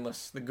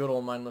the good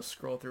old mindless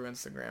scroll through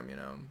Instagram, you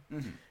know.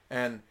 Mm-hmm.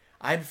 And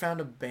I had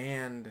found a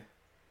band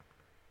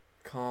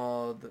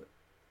called,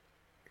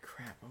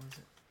 crap, what was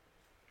it?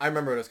 I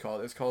remember what it's called.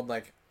 It was called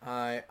like,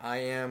 I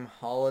Am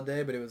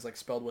Holiday, but it was like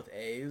spelled with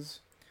A's.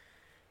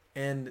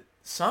 And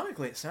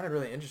sonically it sounded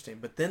really interesting,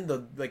 but then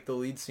the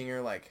lead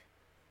singer like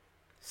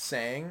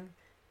sang,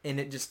 and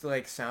it just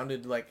like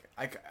sounded like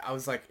I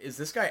was like, is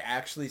this guy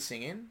actually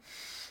singing?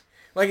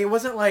 Like it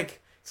wasn't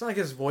like, it's not like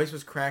his voice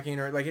was cracking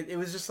or like it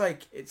was just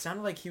like, it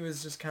sounded like he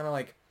was just kind of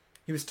like,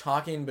 he was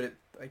talking, but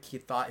like he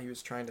thought he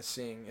was trying to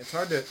sing. It's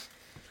hard to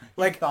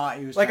like Thought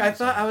he was like trying I to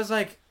thought sing. I was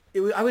like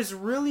I was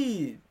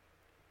really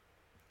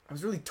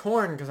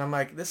torn because I'm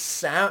like, I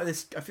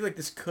feel like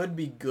this could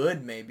be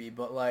good maybe,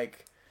 but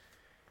like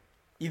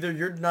either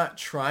you're not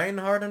trying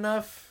hard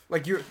enough,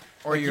 like you're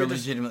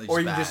legitimately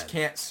or just you just bad.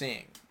 can't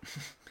sing.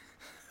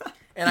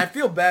 And I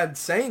feel bad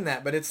saying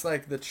that, but it's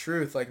like the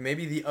truth. Like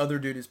maybe the other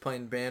dude who's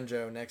playing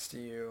banjo next to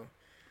you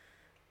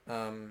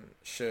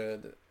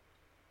should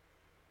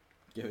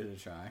Give it a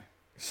try.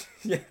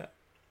 yeah.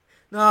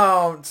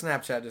 No,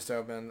 Snapchat just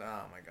opened.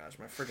 Oh my gosh,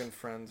 my freaking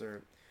friends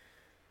are.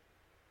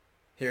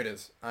 Here it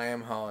is. I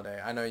Am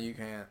Holiday. I know you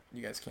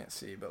guys can't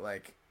see, but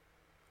like,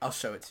 I'll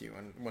show it to you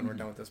when we're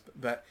done with this.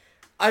 But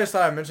I just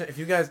thought I'd mention, if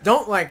you guys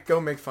don't like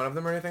go make fun of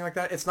them or anything like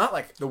that, it's not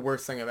like the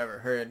worst thing I've ever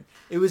heard.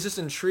 It was just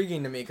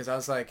intriguing to me because I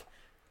was like,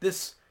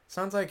 this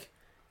sounds like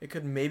it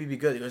could maybe be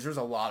good because there's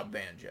a lot of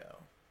banjo.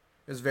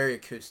 It was very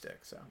acoustic,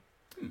 so.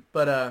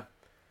 But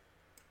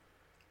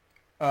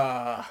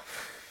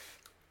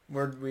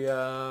where'd we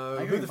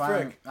who the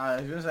frick? I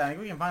was gonna say, I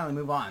think we can finally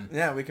move on.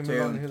 Yeah, we can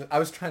move on. I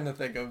was trying to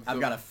think of. I've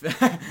got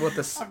what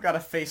this. I've got a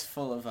face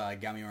full of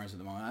gummy worms at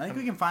the moment. I think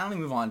we can finally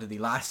move on to the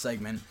last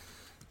segment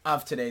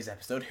of today's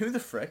episode, Who the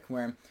Frick,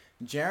 where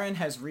Jaren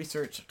has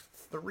researched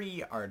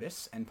 3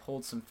 artists and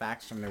pulled some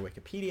facts from their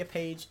Wikipedia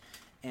page,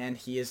 and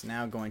he is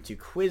now going to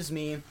quiz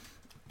me,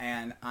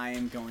 and I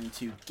am going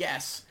to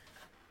guess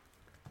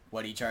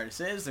what each artist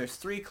is. There's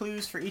 3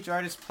 clues for each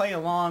artist. Play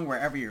along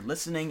wherever you're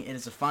listening. It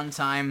is a fun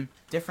time.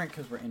 Different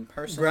because we're in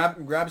person.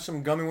 Grab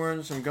some gummy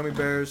worms, some gummy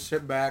bears,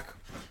 sit back,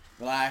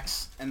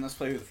 Relax, and let's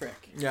play Who the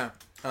Frick. yeah.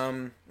 Okay.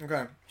 Should I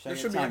This get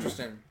should be timer?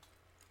 interesting.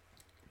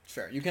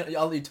 Sure, you can.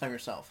 I'll lead time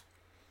yourself,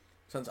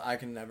 since I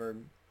can never. do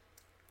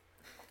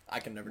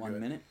 1 it.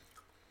 minute.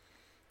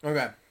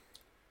 Okay.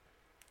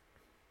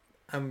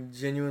 I'm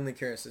genuinely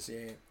curious to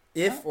see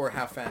if or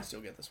how fast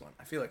you'll get this one.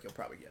 I feel like you'll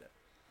probably get it.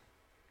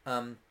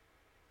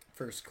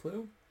 First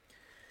clue.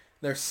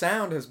 Their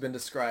sound has been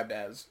described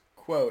as,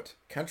 quote,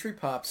 country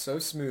pop so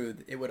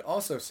smooth it would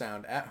also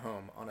sound at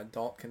home on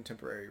adult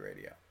contemporary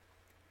radio.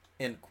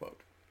 End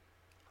quote.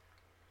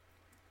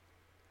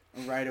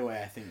 Right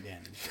away, I think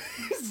Dan.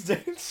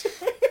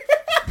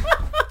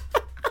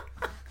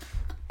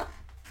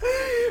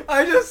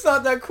 I just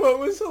thought that quote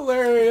was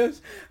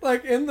hilarious.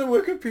 Like in the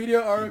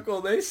Wikipedia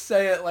article, they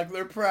say it like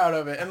they're proud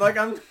of it, and like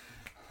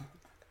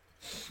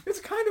it's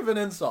kind of an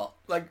insult.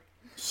 Like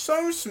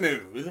So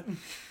smooth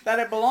that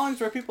it belongs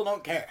where people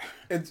don't care.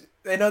 it's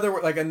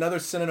another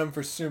synonym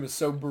for "soom" is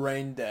so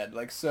brain dead.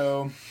 Like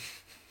so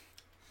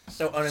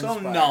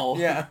uninspired. null.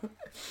 Yeah.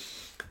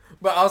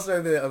 But I'll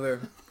say the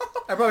other.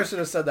 I probably should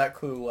have said that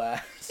clue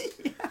last.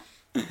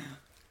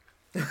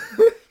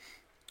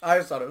 I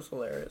just thought it was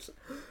hilarious.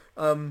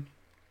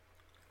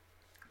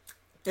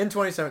 In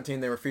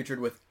 2017, they were featured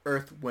with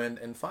Earth, Wind,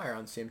 and Fire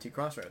on CMT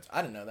Crossroads.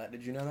 I didn't know that.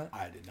 Did you know that?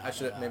 I did not. I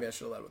should know maybe I that.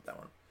 should have led with that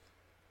one.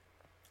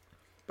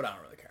 But I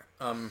don't really care.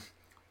 And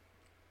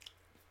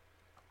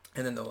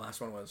then the last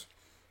one was,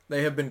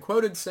 they have been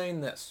quoted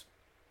saying this: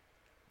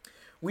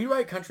 we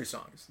write country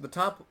songs. The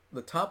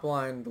top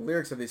line, the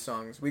lyrics of these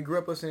songs. We grew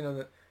up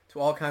listening to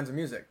all kinds of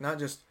music, not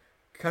just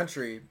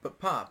country, but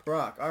pop,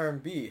 rock,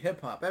 R&B,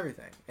 hip hop,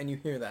 everything. And you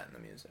hear that in the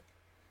music.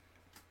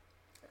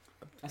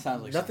 That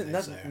sounds like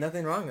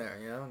nothing wrong there.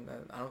 You know,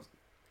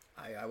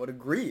 I would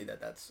agree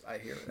I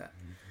hear that.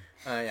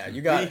 Yeah,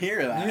 you got it. You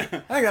hear that? I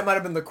think that might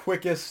have been the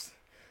quickest.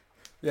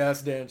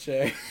 Yes, Dan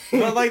Shay.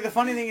 But like the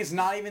funny thing is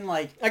not even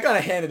like I kind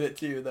of handed it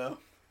to you though.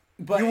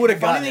 But you would have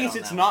the funny gotten thing it is on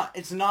it's that not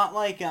it's not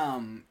like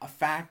a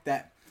fact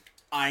that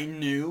I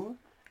knew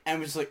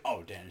and was like,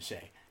 oh, Dan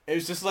Shay. It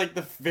was just like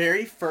the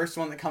very first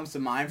one that comes to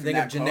mind from Think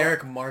that of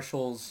generic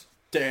Marshalls.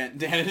 Dan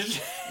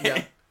Shay.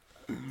 Yeah.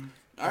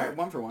 All right,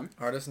 1 for 1.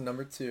 Artist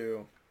number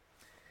 2.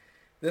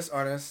 This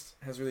artist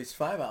has released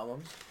 5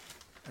 albums,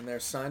 and they're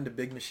signed to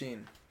Big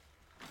Machine.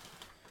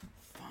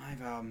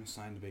 5 albums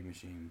signed to Big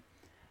Machine.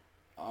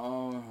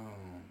 Oh.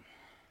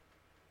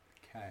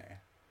 Okay.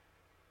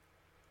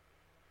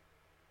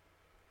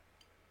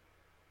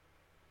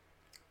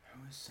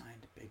 Who is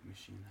signed to Big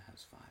Machine that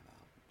has 5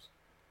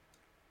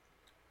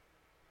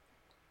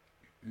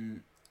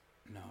 albums?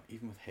 No,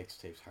 even with Hicks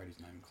tapes,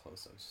 Hardy's not even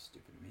close. That was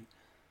stupid of me.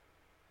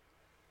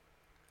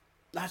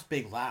 That's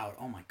Big Loud.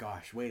 Oh my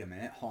gosh, wait a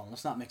minute. Hold on,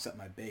 let's not mix up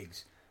my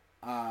bigs.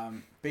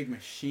 Big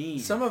Machine.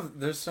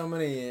 There's so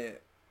many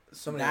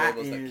That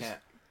labels that is can't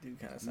do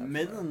kind of stuff.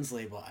 Midland's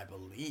label, I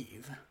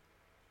believe.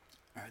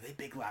 Are they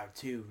Big Loud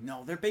too?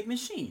 No, they're Big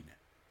Machine.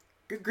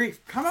 Good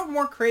grief. Come up with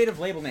more creative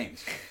label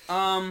names.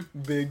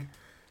 Big.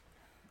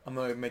 I'm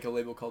gonna make a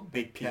label called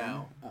Big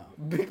Cow. Oh.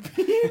 Big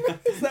P.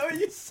 Is that what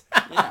you said?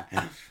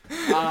 Yeah.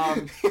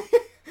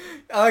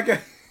 I like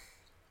it.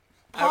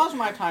 Pause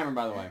my timer,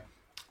 by the way.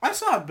 I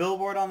saw a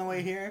billboard on the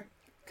way here.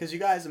 Because you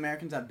guys,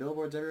 Americans, have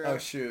billboards everywhere. Oh,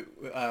 shoot.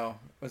 Oh,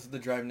 was it the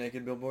Drive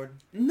Naked billboard?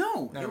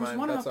 No, Never it was mind,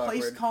 one of that's a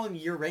place awkward. called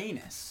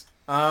Uranus.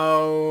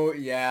 Oh,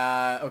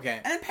 yeah.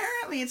 Okay. And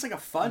apparently it's like a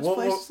fudge Well,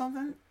 place well, or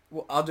something.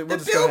 Well, The we'll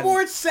just go ahead and-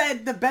 billboard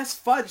said the best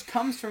fudge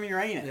comes from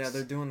Uranus. Yeah,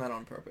 they're doing that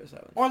on purpose,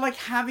 Evan. Or like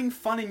having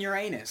fun in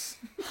Uranus.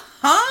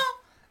 Huh?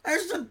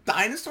 There's a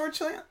dinosaur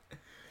chilling.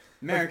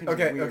 Americans are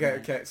weird, man.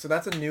 Okay. So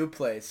that's a new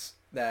place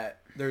that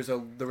there was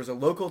a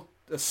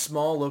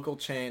small local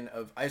chain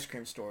of ice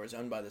cream stores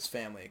owned by this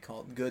family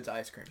called Goods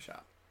Ice Cream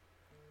Shop.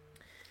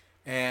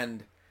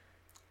 And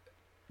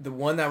the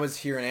one that was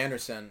here in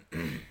Anderson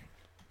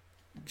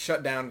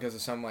shut down because of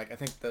some, like, I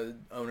think the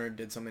owner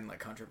did something like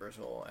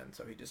controversial, and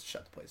so he just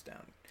shut the place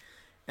down.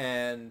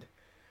 And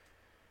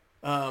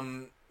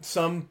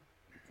some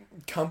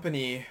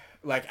company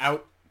like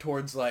out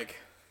towards like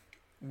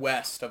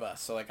west of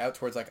us, so like out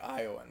towards like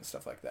Iowa and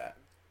stuff like that.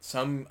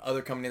 Some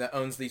other company that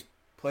owns these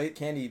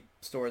candy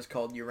stores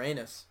called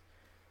Uranus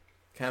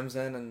comes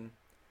in and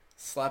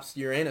slaps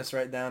Uranus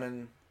right down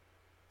in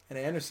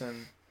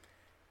Anderson.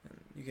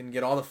 And you can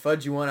get all the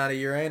fudge you want out of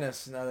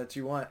Uranus now that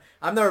you want.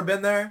 I've never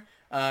been there.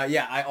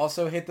 Yeah, I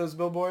also hate those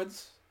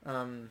billboards.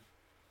 And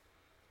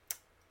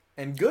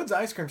Goods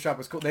Ice Cream Shop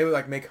was cool. They would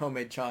like make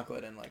homemade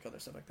chocolate and like other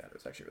stuff like that. It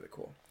was actually really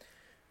cool.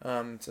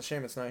 It's a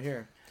shame it's not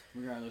here.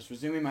 Regardless,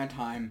 resuming my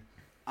time,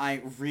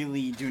 I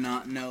really do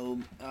not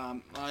know.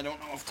 I don't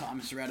know if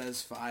Thomas Rhett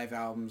has 5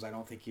 albums. I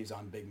don't think he's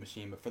on Big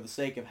Machine, but for the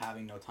sake of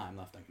having no time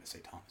left, I'm going to say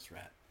Thomas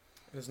Rhett.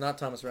 It's not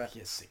Thomas Rhett. He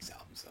has 6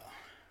 albums,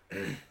 though.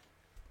 Okay.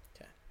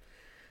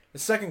 The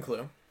second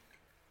clue.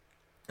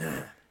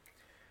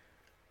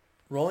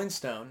 Rolling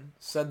Stone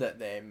said that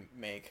they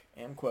make,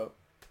 and quote,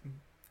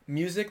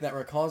 music that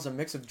recalls a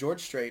mix of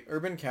George Strait,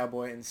 urban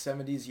cowboy, and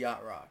 70s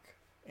yacht rock,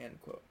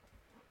 end quote.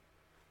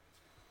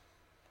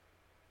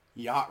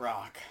 Yacht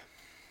Rock.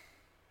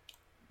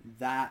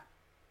 That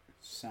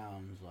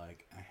sounds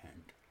like a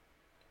hint.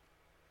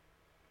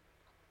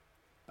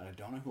 But I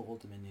don't know who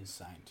Old Dominion is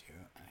signed to,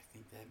 and I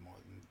think they have more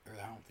than, or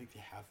I don't think they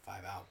have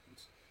 5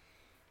 albums.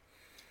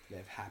 They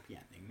have Happy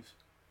Endings.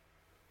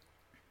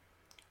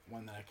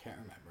 One that I can't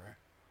remember.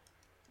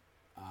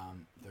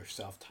 They're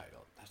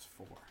self-titled. That's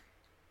 4.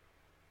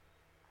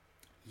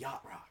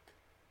 Yacht Rock.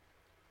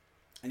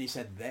 And he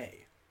said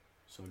they,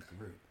 so a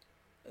group.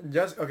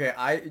 Just, okay,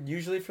 I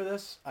usually for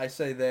this, I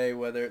say they,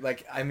 whether,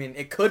 like, I mean,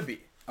 it could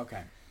be.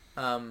 Okay.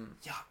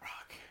 Yacht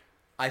Rock.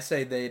 I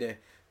say they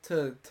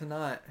to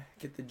not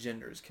get the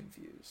genders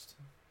confused.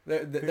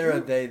 They're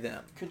a they,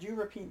 them. Could you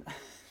repeat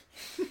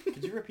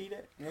Could you repeat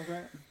it real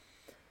quick?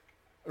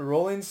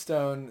 Rolling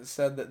Stone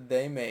said that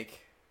they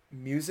make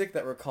music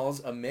that recalls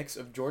a mix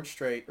of George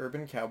Strait,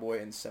 urban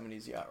cowboy, and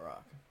 70s yacht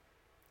rock.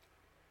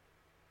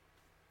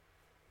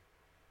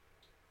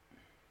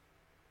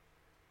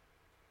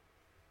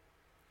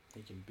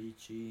 Thinking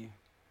beachy.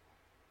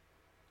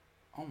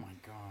 Oh my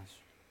gosh.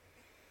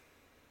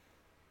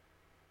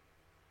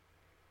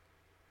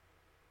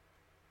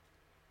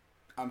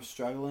 I'm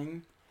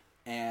struggling,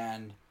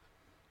 and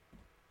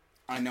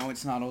I know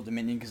it's not Old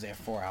Dominion because they have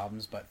 4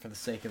 albums, but for the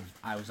sake of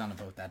I was on a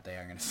boat that day,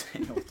 I'm going to say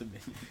Old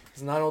Dominion.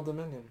 It's not Old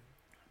Dominion. I'm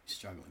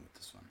struggling with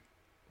this one.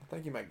 I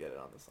think you might get it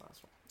on this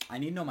last one. I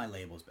need to know my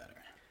labels better.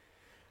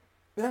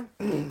 Yeah.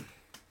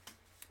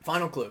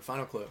 Final clue for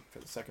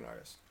the second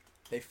artist.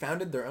 They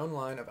founded their own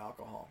line of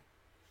alcohol.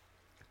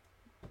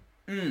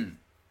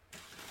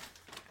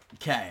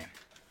 Okay.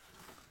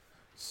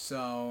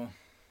 So,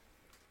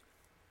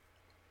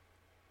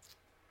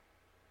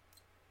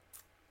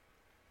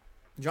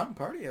 John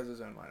Party has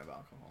his own line of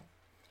alcohol.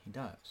 he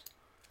does.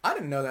 I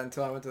didn't know that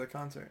until I went to the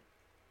concert.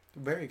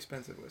 Very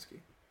expensive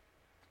whiskey.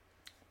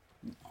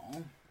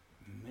 No.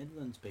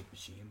 Midland's Big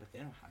Machine, but they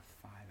don't have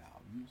 5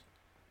 albums.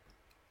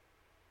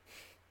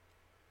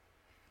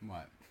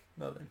 What?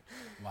 Nothing.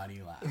 Why do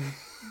you laugh?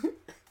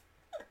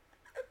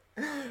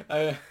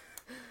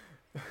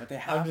 But they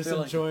have I'm just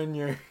their, enjoying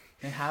your...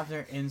 They have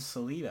their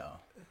Insolito.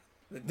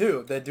 They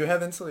do. They do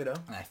have Insolito.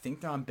 And I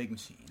think they're on Big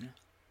Machine.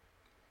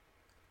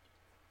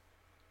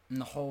 And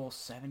the whole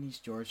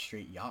 70s George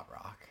Strait yacht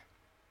rock.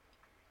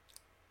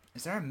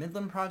 Is there a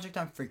Midland project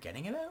I'm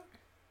forgetting about?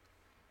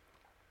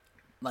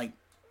 Like,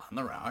 On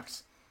the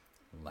Rocks,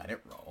 Let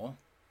It Roll,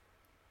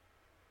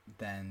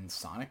 then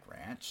Sonic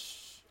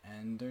Ranch,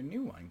 and their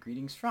new one,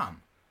 Greetings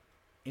From.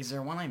 Is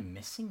there one I'm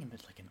missing?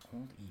 But like an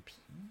old EP?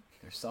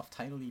 Their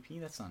self-titled EP?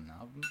 That's not an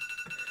album.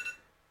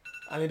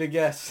 I need to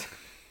guess.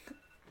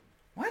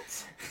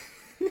 What?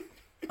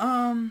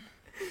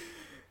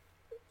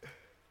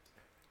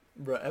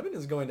 Bro, Evan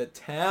is going to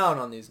town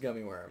on these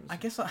gummy worms. I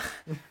guess I'll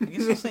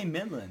say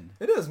Midland.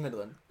 It is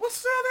Midland.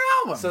 What's their other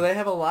album? So they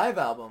have a live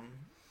album.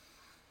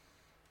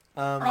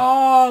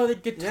 Oh, the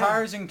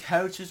guitars and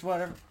couches,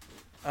 whatever.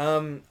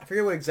 I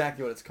forget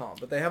exactly what it's called,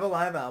 but they have a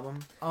live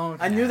album. Oh,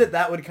 I knew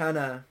that would kind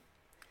of...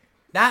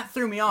 That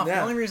threw me off. Yeah.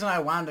 The only reason I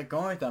wound up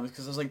going with them is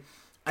because I was like,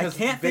 I 'Cause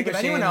can't Big think of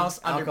anyone Machine, else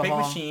under Big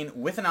alcohol. Machine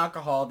with an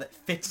alcohol that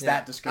fits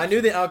that description. I knew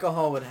the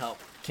alcohol would help.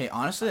 Okay,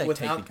 honestly, I take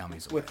the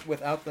gummies away.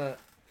 Without the...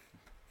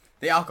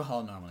 The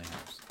alcohol normally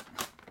helps.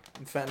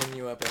 I'm fattening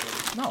you up,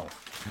 Evan. No.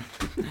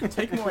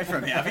 Take them away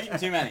from me. I've eaten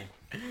too many.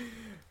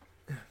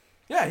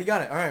 Yeah, he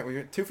got it. All right,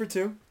 we're 2 for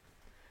 2.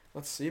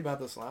 Let's see about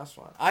this last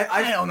one.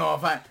 I don't know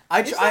if I...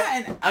 I Is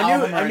that an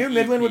album or knew an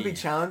Midland would EP? be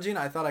challenging.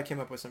 I thought I came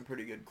up with some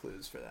pretty good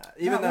clues for that.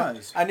 That Even though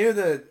was.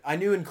 I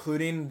knew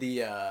including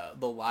the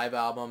live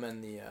album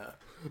and the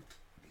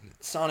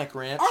Sonic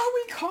Ranch. Are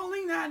we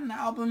calling that an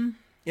album?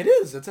 It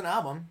is. It's an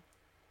album.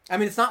 I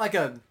mean, it's not like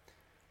a.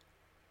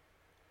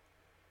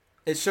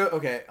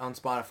 Okay, on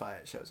Spotify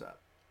it shows up.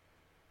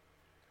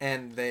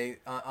 And they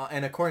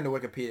and according to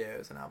Wikipedia, it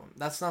was an album.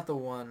 That's not the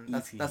one.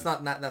 That's EP.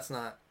 that's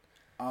not.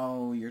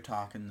 Oh, you're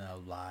talking the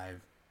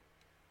live.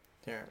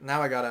 Here,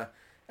 now I gotta...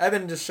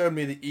 Evan just showed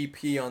me the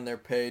EP on their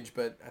page,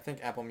 but I think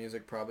Apple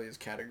Music probably is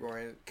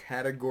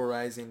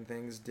categorizing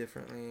things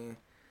differently.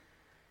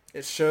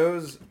 It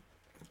shows...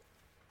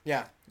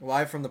 Yeah,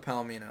 Live from the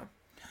Palomino.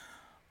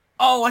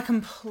 Oh, I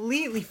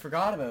completely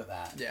forgot about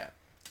that. Yeah.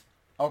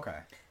 Okay.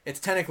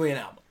 It's technically an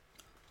album,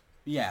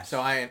 Yes.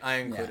 so I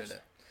included Yes.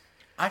 it.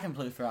 I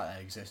completely forgot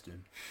that existed.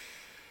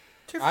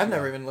 I've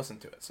never even listened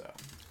to it, so...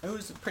 It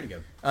was pretty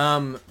good.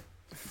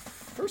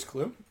 First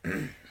clue.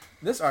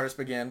 This artist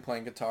began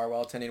playing guitar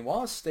while attending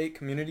Wallace State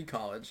Community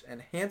College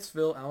in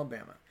Huntsville,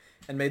 Alabama,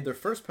 and made their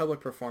first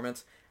public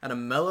performance at a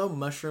Mellow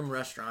Mushroom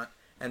restaurant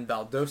in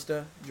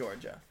Valdosta,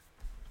 Georgia.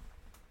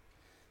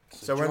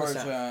 So we're in the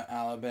South. Georgia,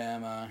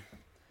 Alabama.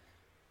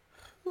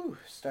 Whew,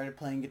 started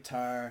playing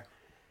guitar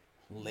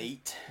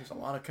late. There's a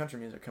lot of country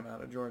music coming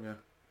out of Georgia.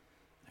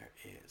 There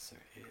is.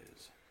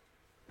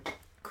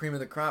 Cream of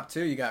the crop,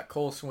 too. You got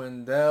Cole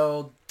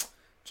Swindell,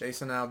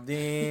 Jason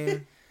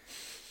Aldean.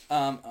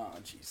 Oh,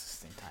 Jesus,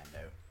 thing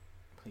timed out.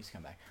 Please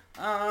come back.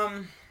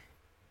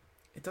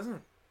 It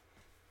doesn't...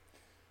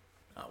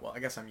 Oh, well, I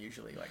guess I'm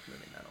usually,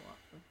 moving that a lot.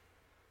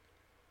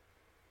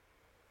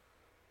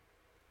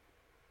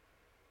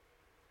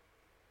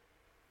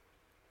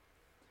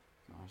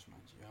 Gosh, my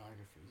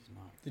geography's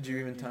not... Did you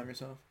even good. time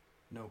yourself?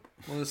 Nope.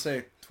 We'll just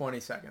say 20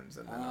 seconds.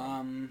 And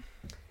then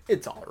It's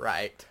it's all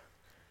right.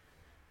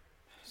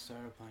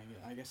 started playing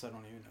it. I guess I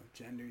don't even know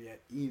gender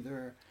yet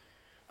either.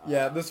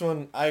 Yeah, this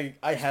one, I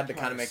had to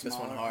quite kind a of make this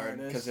one smaller hard,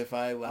 artist. because if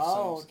I left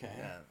Oh, some... okay.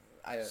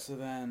 Yeah, So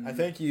then... I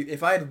think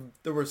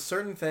there were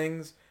certain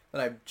things that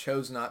I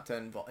chose not to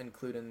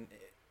include in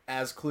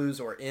as clues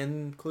or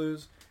in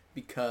clues,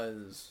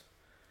 because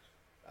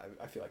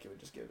I feel like it would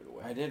just give it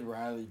away. I did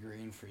Riley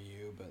Green for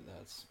you, but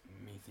that's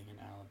me thinking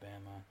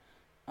Alabama.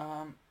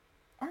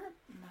 Aren't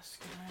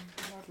Muscadine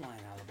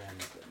Bloodline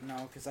Alabama? But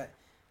no, because I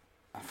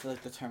feel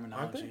like the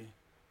terminology...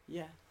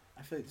 Yeah,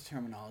 I feel like the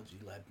terminology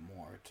led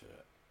more to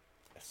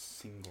a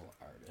single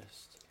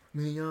artist.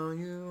 Me on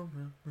you.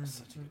 That's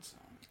such a good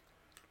song.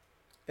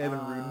 Evan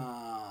Rudin.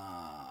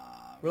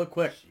 Real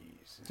quick,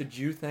 Jeez. did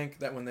you think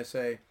that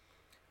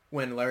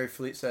when Larry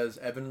Fleet says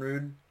Evan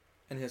Rude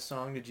in his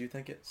song, did you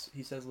think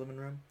he says living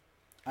room?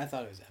 I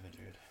thought it was Evan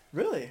Rude.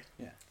 Really?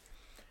 Yeah.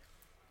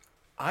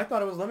 I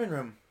thought it was living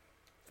room.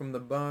 From the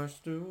bar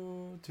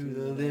stool to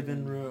the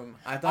living room.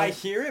 I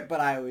hear it, but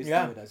I always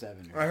Yeah. think it as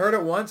Evan Rude. I heard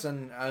it once,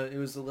 and it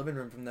was the living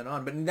room from then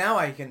on. But now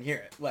I can hear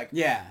it.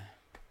 Yeah.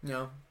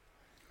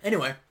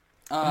 Anyway,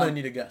 I'm going to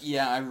need a guess.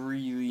 Yeah, I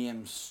really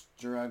am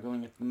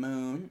struggling at the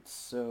moon,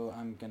 so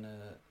I'm going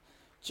to...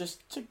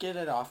 Just to get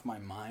it off my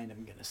mind,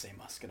 I'm going to say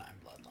Muscadine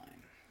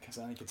Bloodline, because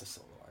I think it's a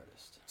solo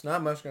artist. It's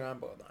not Muscadine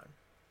Bloodline.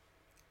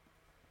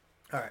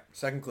 All right,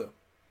 second clue.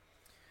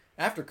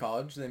 After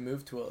college, they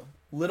moved to a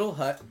little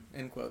hut,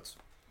 in quotes,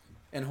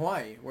 in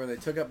Hawaii, where they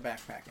took up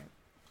backpacking.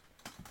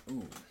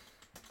 Ooh.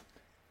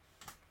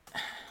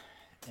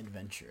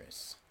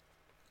 Adventurous.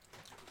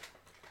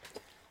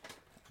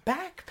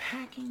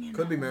 Backpacking in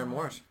Could be Maren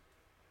Morris.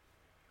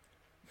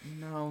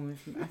 No,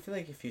 I feel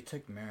like if you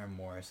took Maren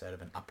Morris out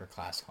of an upper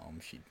class home,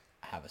 she'd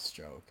have a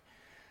stroke.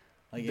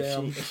 Like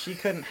if she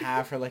couldn't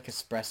have her like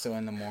espresso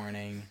in the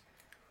morning,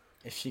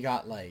 if she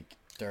got like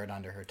dirt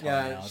under her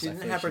toenails, Yeah, she I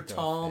didn't feel have her she'd throw a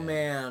tall fit.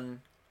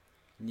 man.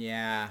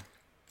 Yeah.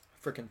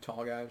 Freaking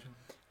tall guys.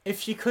 If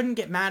she couldn't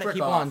get mad at Frick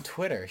people off. on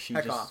Twitter, she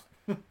Heck just.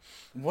 off.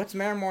 What's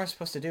Maren Morris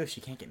supposed to do if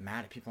she can't get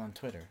mad at people on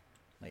Twitter?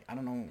 Like I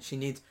don't know. She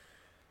needs...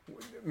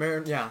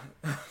 Maren, yeah.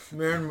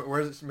 Maren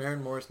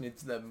Morris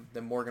needs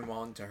the Morgan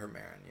Wallen to her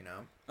Maren, you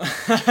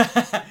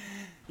know?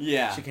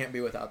 Yeah. She can't be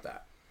without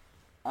that.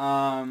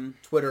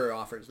 Twitter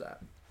offers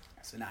that.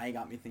 So now you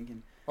got me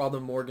thinking. All the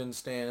Morgan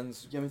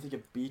stands. You got me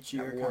thinking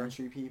beachier At war.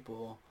 country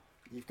people.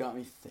 You've got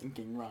me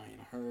thinking Ryan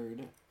Hurd.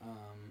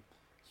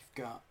 You've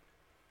got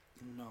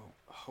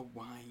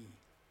Hawaii.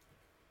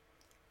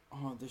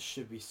 Oh, this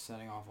should be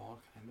setting off all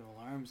kind of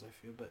alarms, I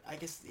feel, but I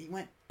guess he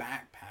went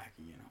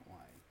backpacking in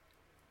Hawaii.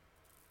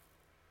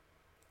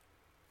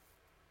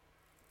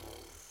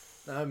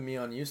 I have Me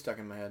on You stuck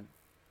in my head.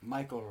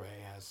 Michael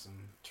Ray has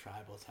some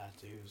tribal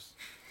tattoos.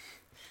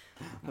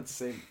 Let's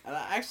say.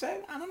 Actually,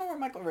 I don't know where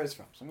Michael Ray is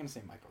from, so I'm gonna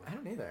say Michael I Ray.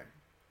 don't either.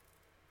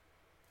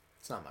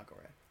 It's not Michael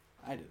Ray.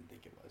 I didn't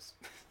think it was.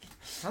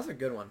 That's a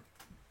good one,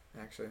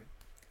 actually.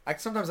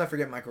 Sometimes I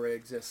forget Michael Ray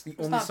exists. The It's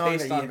only not song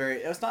based that on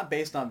very. It was not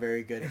based on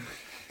very good.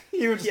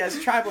 he was. He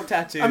has tribal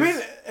tattoos. I mean,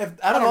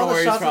 if out of don't know all the where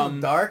he's shots in from.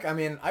 the dark, I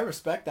mean, I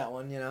respect that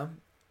one. You know,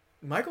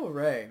 Michael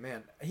Ray,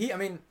 man.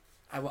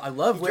 I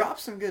love. he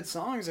drops some good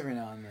songs every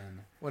now and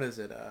then. What is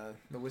it?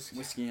 The whiskey.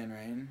 Whiskey and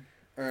Rain.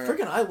 Or,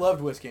 Freaking, I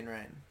loved Whiskey and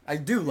Rain. I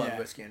do love Yeah.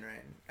 Whiskey and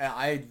Rain.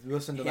 I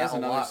listened to He that has a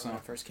another lot song. when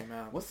it first came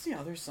out. What's the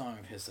other song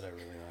of his that I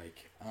really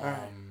like?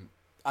 Alright.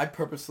 I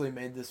purposely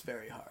made this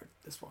very hard.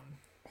 This one.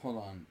 Hold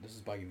on, this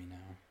is bugging me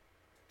now.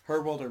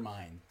 Her World or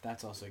Mine.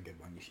 That's also a good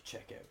one. You should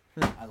check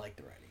out. I like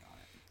the writing on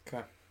it.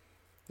 Okay.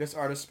 This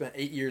artist spent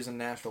 8 years in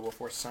Nashville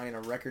before signing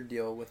a record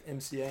deal with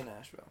MCA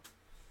Nashville.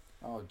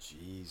 Oh,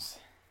 jeez.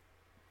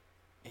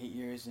 8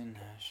 years in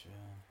Nashville.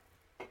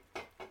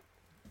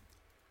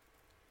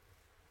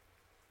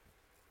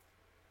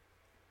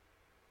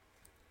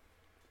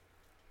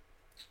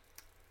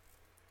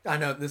 I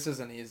know this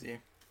isn't easy,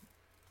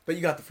 but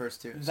you got the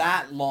first two.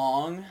 That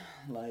long,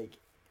 like,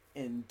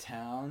 in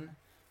town.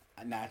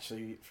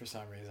 Naturally, for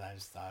some reason, I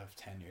just thought of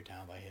 10-Year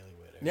Town by Haley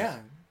Withers. Yeah,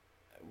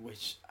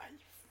 Which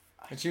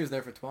and she was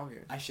there for 12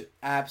 years. I should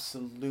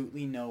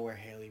absolutely know where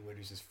Haley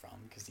Withers is from,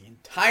 because the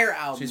entire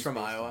album She's is from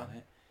based Iowa. on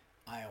it.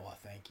 Iowa,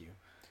 thank you.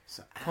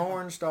 So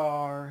Porn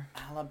star.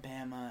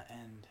 Alabama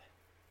and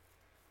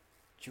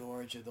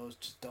Georgia, those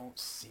just don't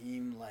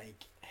seem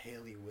like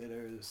Haley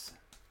Withers.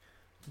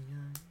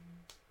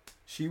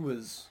 She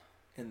was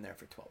in there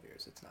for 12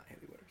 years. It's not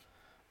Haley Withers.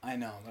 I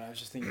know, but I was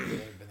just thinking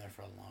they've been there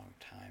for a long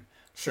time.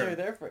 Sure. They were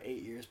there for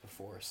 8 years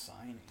before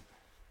signing.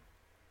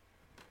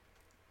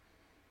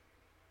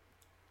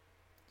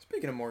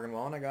 Speaking of Morgan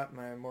Wallen, I got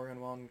my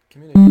Morgan Wallen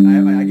community.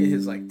 I get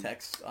his like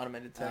text,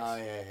 automated text. Oh,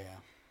 yeah.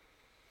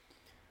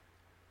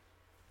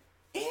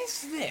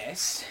 Is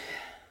this...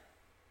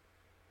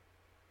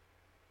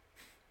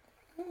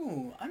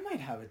 Ooh, I might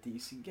have a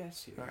decent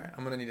guess here. All right,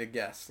 I'm gonna need a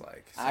guess.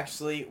 Like,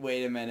 Actually,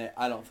 wait a minute.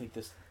 I don't think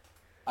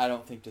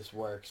this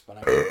works, but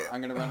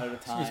I'm gonna run out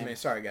of time. excuse me.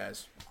 Sorry,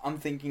 guys. I'm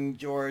thinking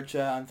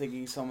Georgia. I'm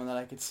thinking someone that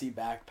I could see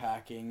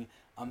backpacking.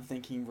 I'm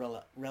thinking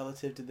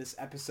relative to this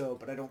episode,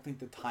 but I don't think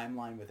the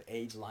timeline with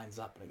age lines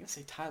up. But I'm gonna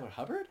say Tyler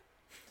Hubbard.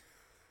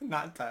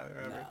 Not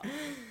Tyler Hubbard.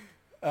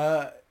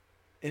 No.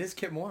 It is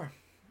Kip Moore.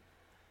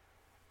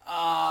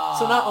 Ah.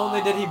 So not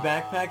only did he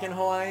backpack in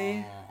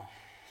Hawaii,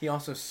 he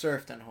also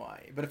surfed in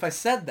Hawaii. But if I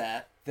said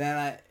that,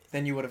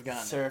 then you would have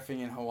gotten it. surfing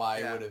in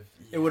Hawaii Yeah. would have.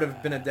 It would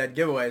have been a dead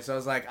giveaway. So I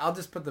was like, I'll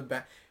just put the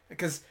back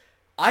because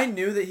I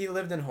knew that he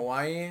lived in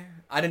Hawaii.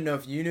 I didn't know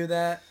if you knew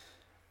that.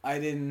 I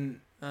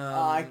didn't.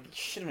 I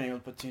should have been able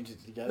to put two and two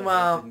together.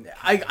 Well, but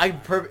I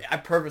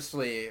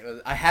purposely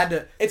I had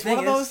to. It's the one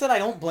thing of those is- that I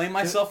don't blame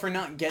myself for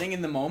not getting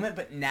in the moment,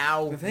 but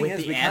now The thing with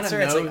is, the we kind of answer,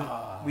 it's know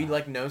like we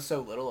like know so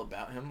little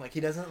about him. Like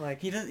he doesn't like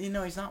he does. You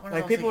know, he's not one of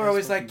like those. people are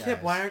always like, outspoken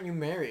Kip, why guys. aren't you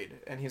married?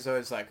 And he's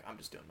always like, I'm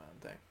just doing my own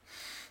thing.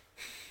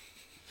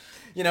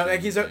 You know,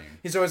 like he's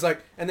always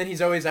like, and then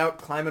he's always out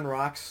climbing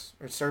rocks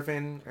or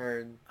surfing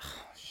or.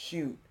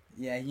 Shoot.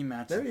 Yeah, he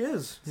matches. There he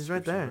is. He's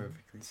right description there.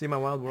 perfectly. See my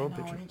Wild I World know,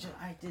 picture. and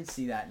I did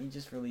see that. And he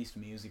just released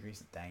music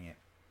recently. Dang it.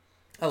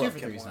 I love Two for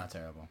Kip Three's Moore. not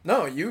terrible.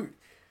 No, you.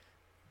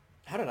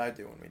 How did I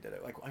do when we did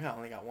it? Like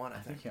only got one, I I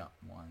think. think you got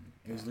one.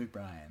 It was Luke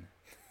Bryan.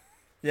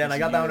 Yeah, and I It's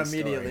got a that one new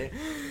story.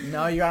 immediately.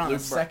 No, you got on the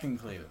Luke Bry- second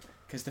clue.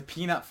 Because the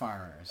Peanut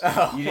Farmers.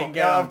 Oh, You didn't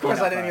get yeah, on of course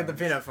I Peanut didn't get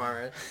the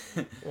Farmers.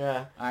 peanut farmer.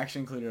 Yeah. I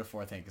actually included a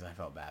fourth hint because I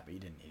felt bad, but you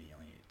didn't need it. You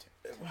only needed two.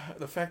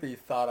 The fact that you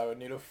thought I would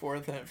need a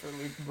fourth hint for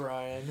Luke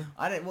Bryan.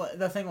 I didn't. Well,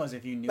 the thing was,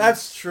 if you knew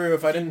That's true.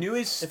 If I if you didn't knew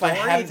his if I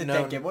story, hadn't it's a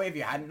known- dead giveaway. If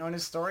you hadn't known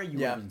his story, you would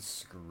Yeah. have been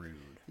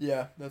screwed.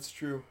 Yeah, that's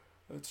true.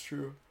 That's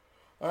true.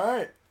 All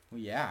right. Well,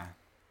 yeah.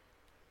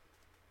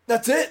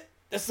 That's it.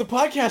 That's the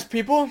podcast,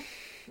 people.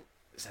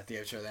 Is that the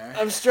outro there?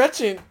 I'm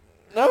stretching.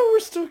 No, we're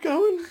still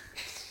going.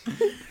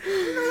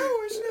 No,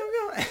 we're still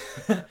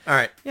going. All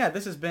right. Yeah,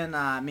 this has been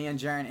me and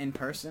Jaren in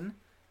person.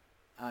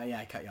 Yeah,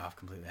 I cut you off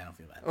completely. I don't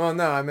feel bad. Well,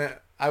 no,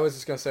 I was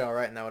just gonna say all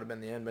right, and that would have been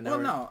the end. But now Well,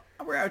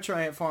 no, we're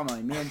outroing it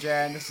formally. Me and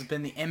Jared, this has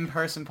been the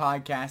in-person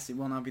podcast. It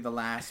will not be the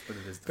last, but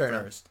it is the Fair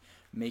enough. first.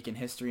 Making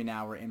history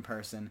now. We're in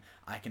person.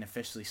 I can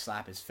officially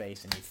slap his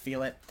face, and you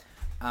feel it.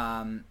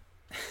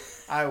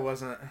 I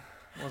wasn't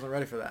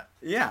ready for that.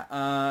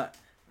 Yeah.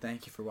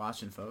 Thank you for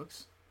watching,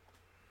 folks.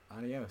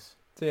 Adios.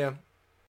 See ya.